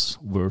cards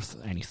worth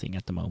anything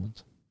at the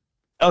moment?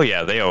 Oh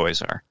yeah, they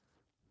always are.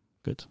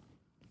 Good.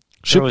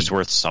 They're always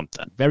worth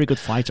something. Very good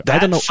fighter. I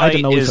don't know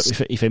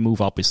if a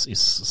move up is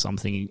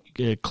something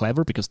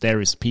clever, because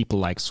there is people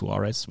like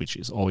Suarez, which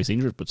is always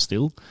injured, but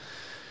still.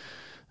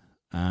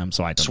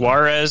 So I don't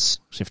Suarez,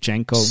 know.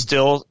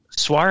 Shevchenko.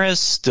 Suarez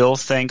still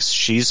thinks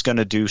she's going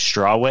to do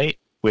strawweight,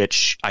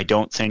 which I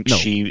don't think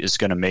she is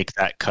going to make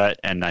that cut,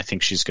 and I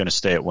think she's going to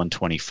stay at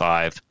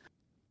 125.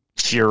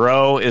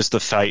 Fiorot is the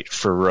fight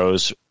for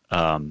Rose.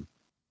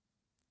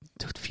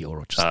 Dude,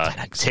 Fiorot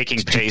just taking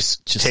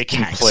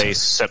place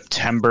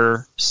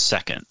September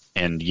 2nd,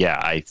 and yeah,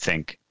 I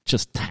think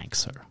just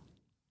tanks her.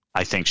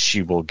 I think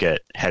she will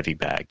get heavy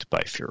bagged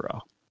by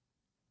Fiorot,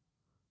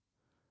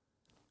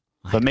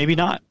 but maybe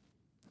not.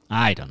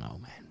 I don't know,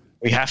 man.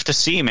 We have to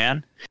see,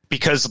 man,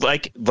 because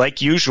like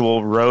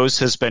usual, Rose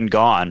has been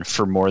gone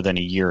for more than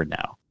a year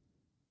now.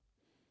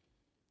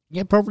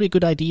 Yeah, probably a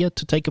good idea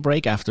to take a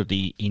break after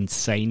the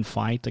insane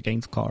fight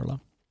against Carla.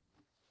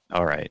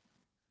 All right.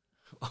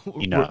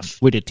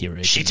 Enough. With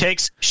deterioration.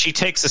 She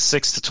takes a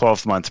 6 to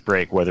 12 month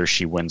break whether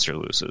she wins or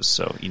loses.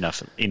 So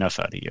enough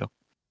out of you.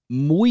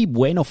 Muy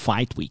bueno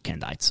fight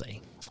weekend, I'd say.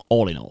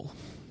 All in all.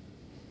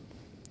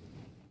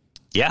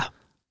 Yeah.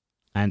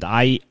 And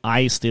I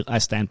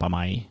stand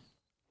by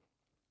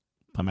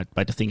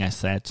the thing I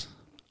said.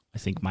 I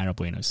think Mayra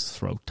Bueno's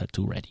throat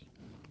tattoo ready.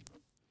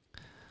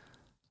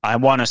 I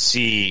want to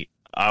see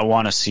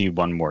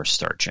one more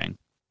starching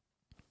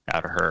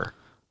out of her.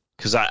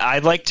 Because I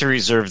like to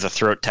reserve the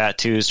throat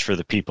tattoos for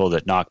the people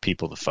that knock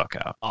people the fuck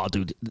out. Oh,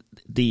 dude.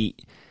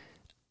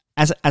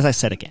 As I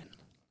said again,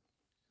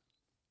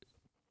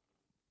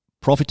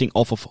 profiting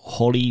off of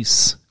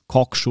Holly's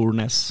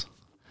cocksureness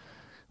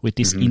with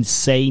this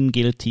insane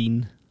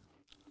guillotine.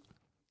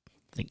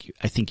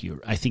 I think you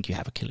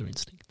have a killer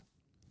instinct.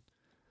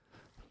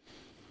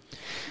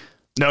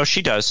 No,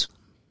 she does.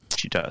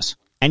 She does.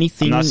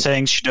 Anything? I'm not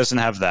saying she doesn't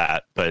have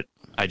that, but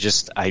I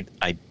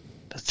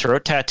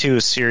throat tattoo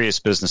is serious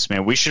business,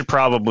 man. We should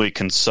probably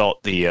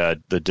consult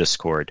the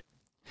Discord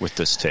with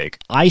this take.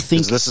 I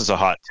think this is a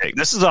hot take.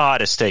 This is the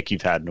hottest take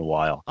you've had in a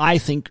while. I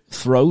think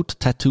throat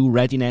tattoo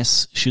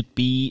readiness should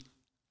be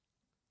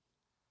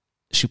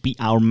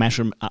our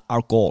measure,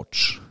 our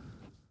gauge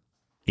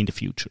in the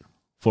future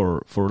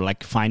for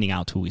like finding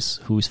out who is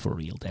for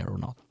real there or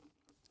not.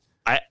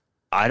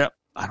 I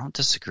don't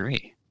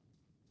disagree.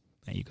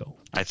 There you go.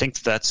 I think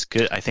that's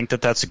good. I think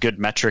that's a good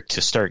metric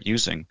to start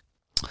using.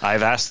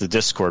 I've asked the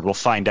Discord. We'll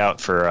find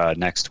out for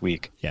next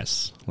week.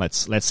 Yes,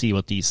 let's see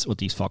what these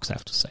fucks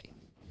have to say.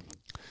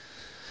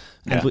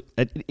 Yeah.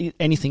 And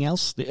anything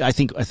else? I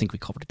think we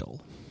covered it all.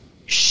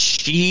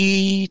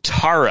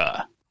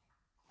 Shitara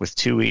with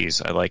 2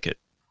 E's. I like it.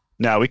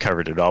 No, we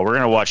covered it all. We're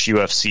going to watch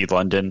UFC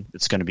London.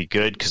 It's going to be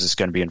good because it's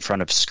going to be in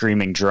front of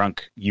screaming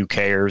drunk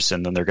UKers,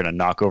 and then they're going to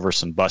knock over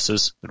some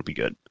buses. It'll be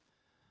good.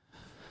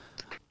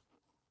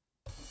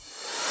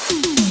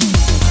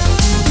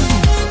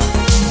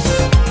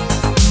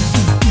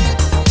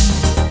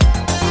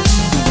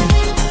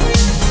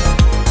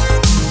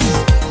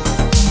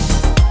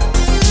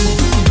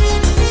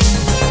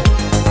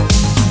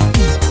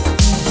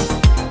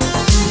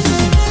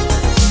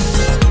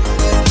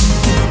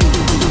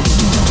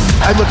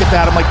 I look at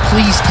that, I'm like,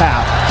 please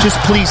tap. Just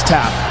please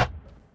tap.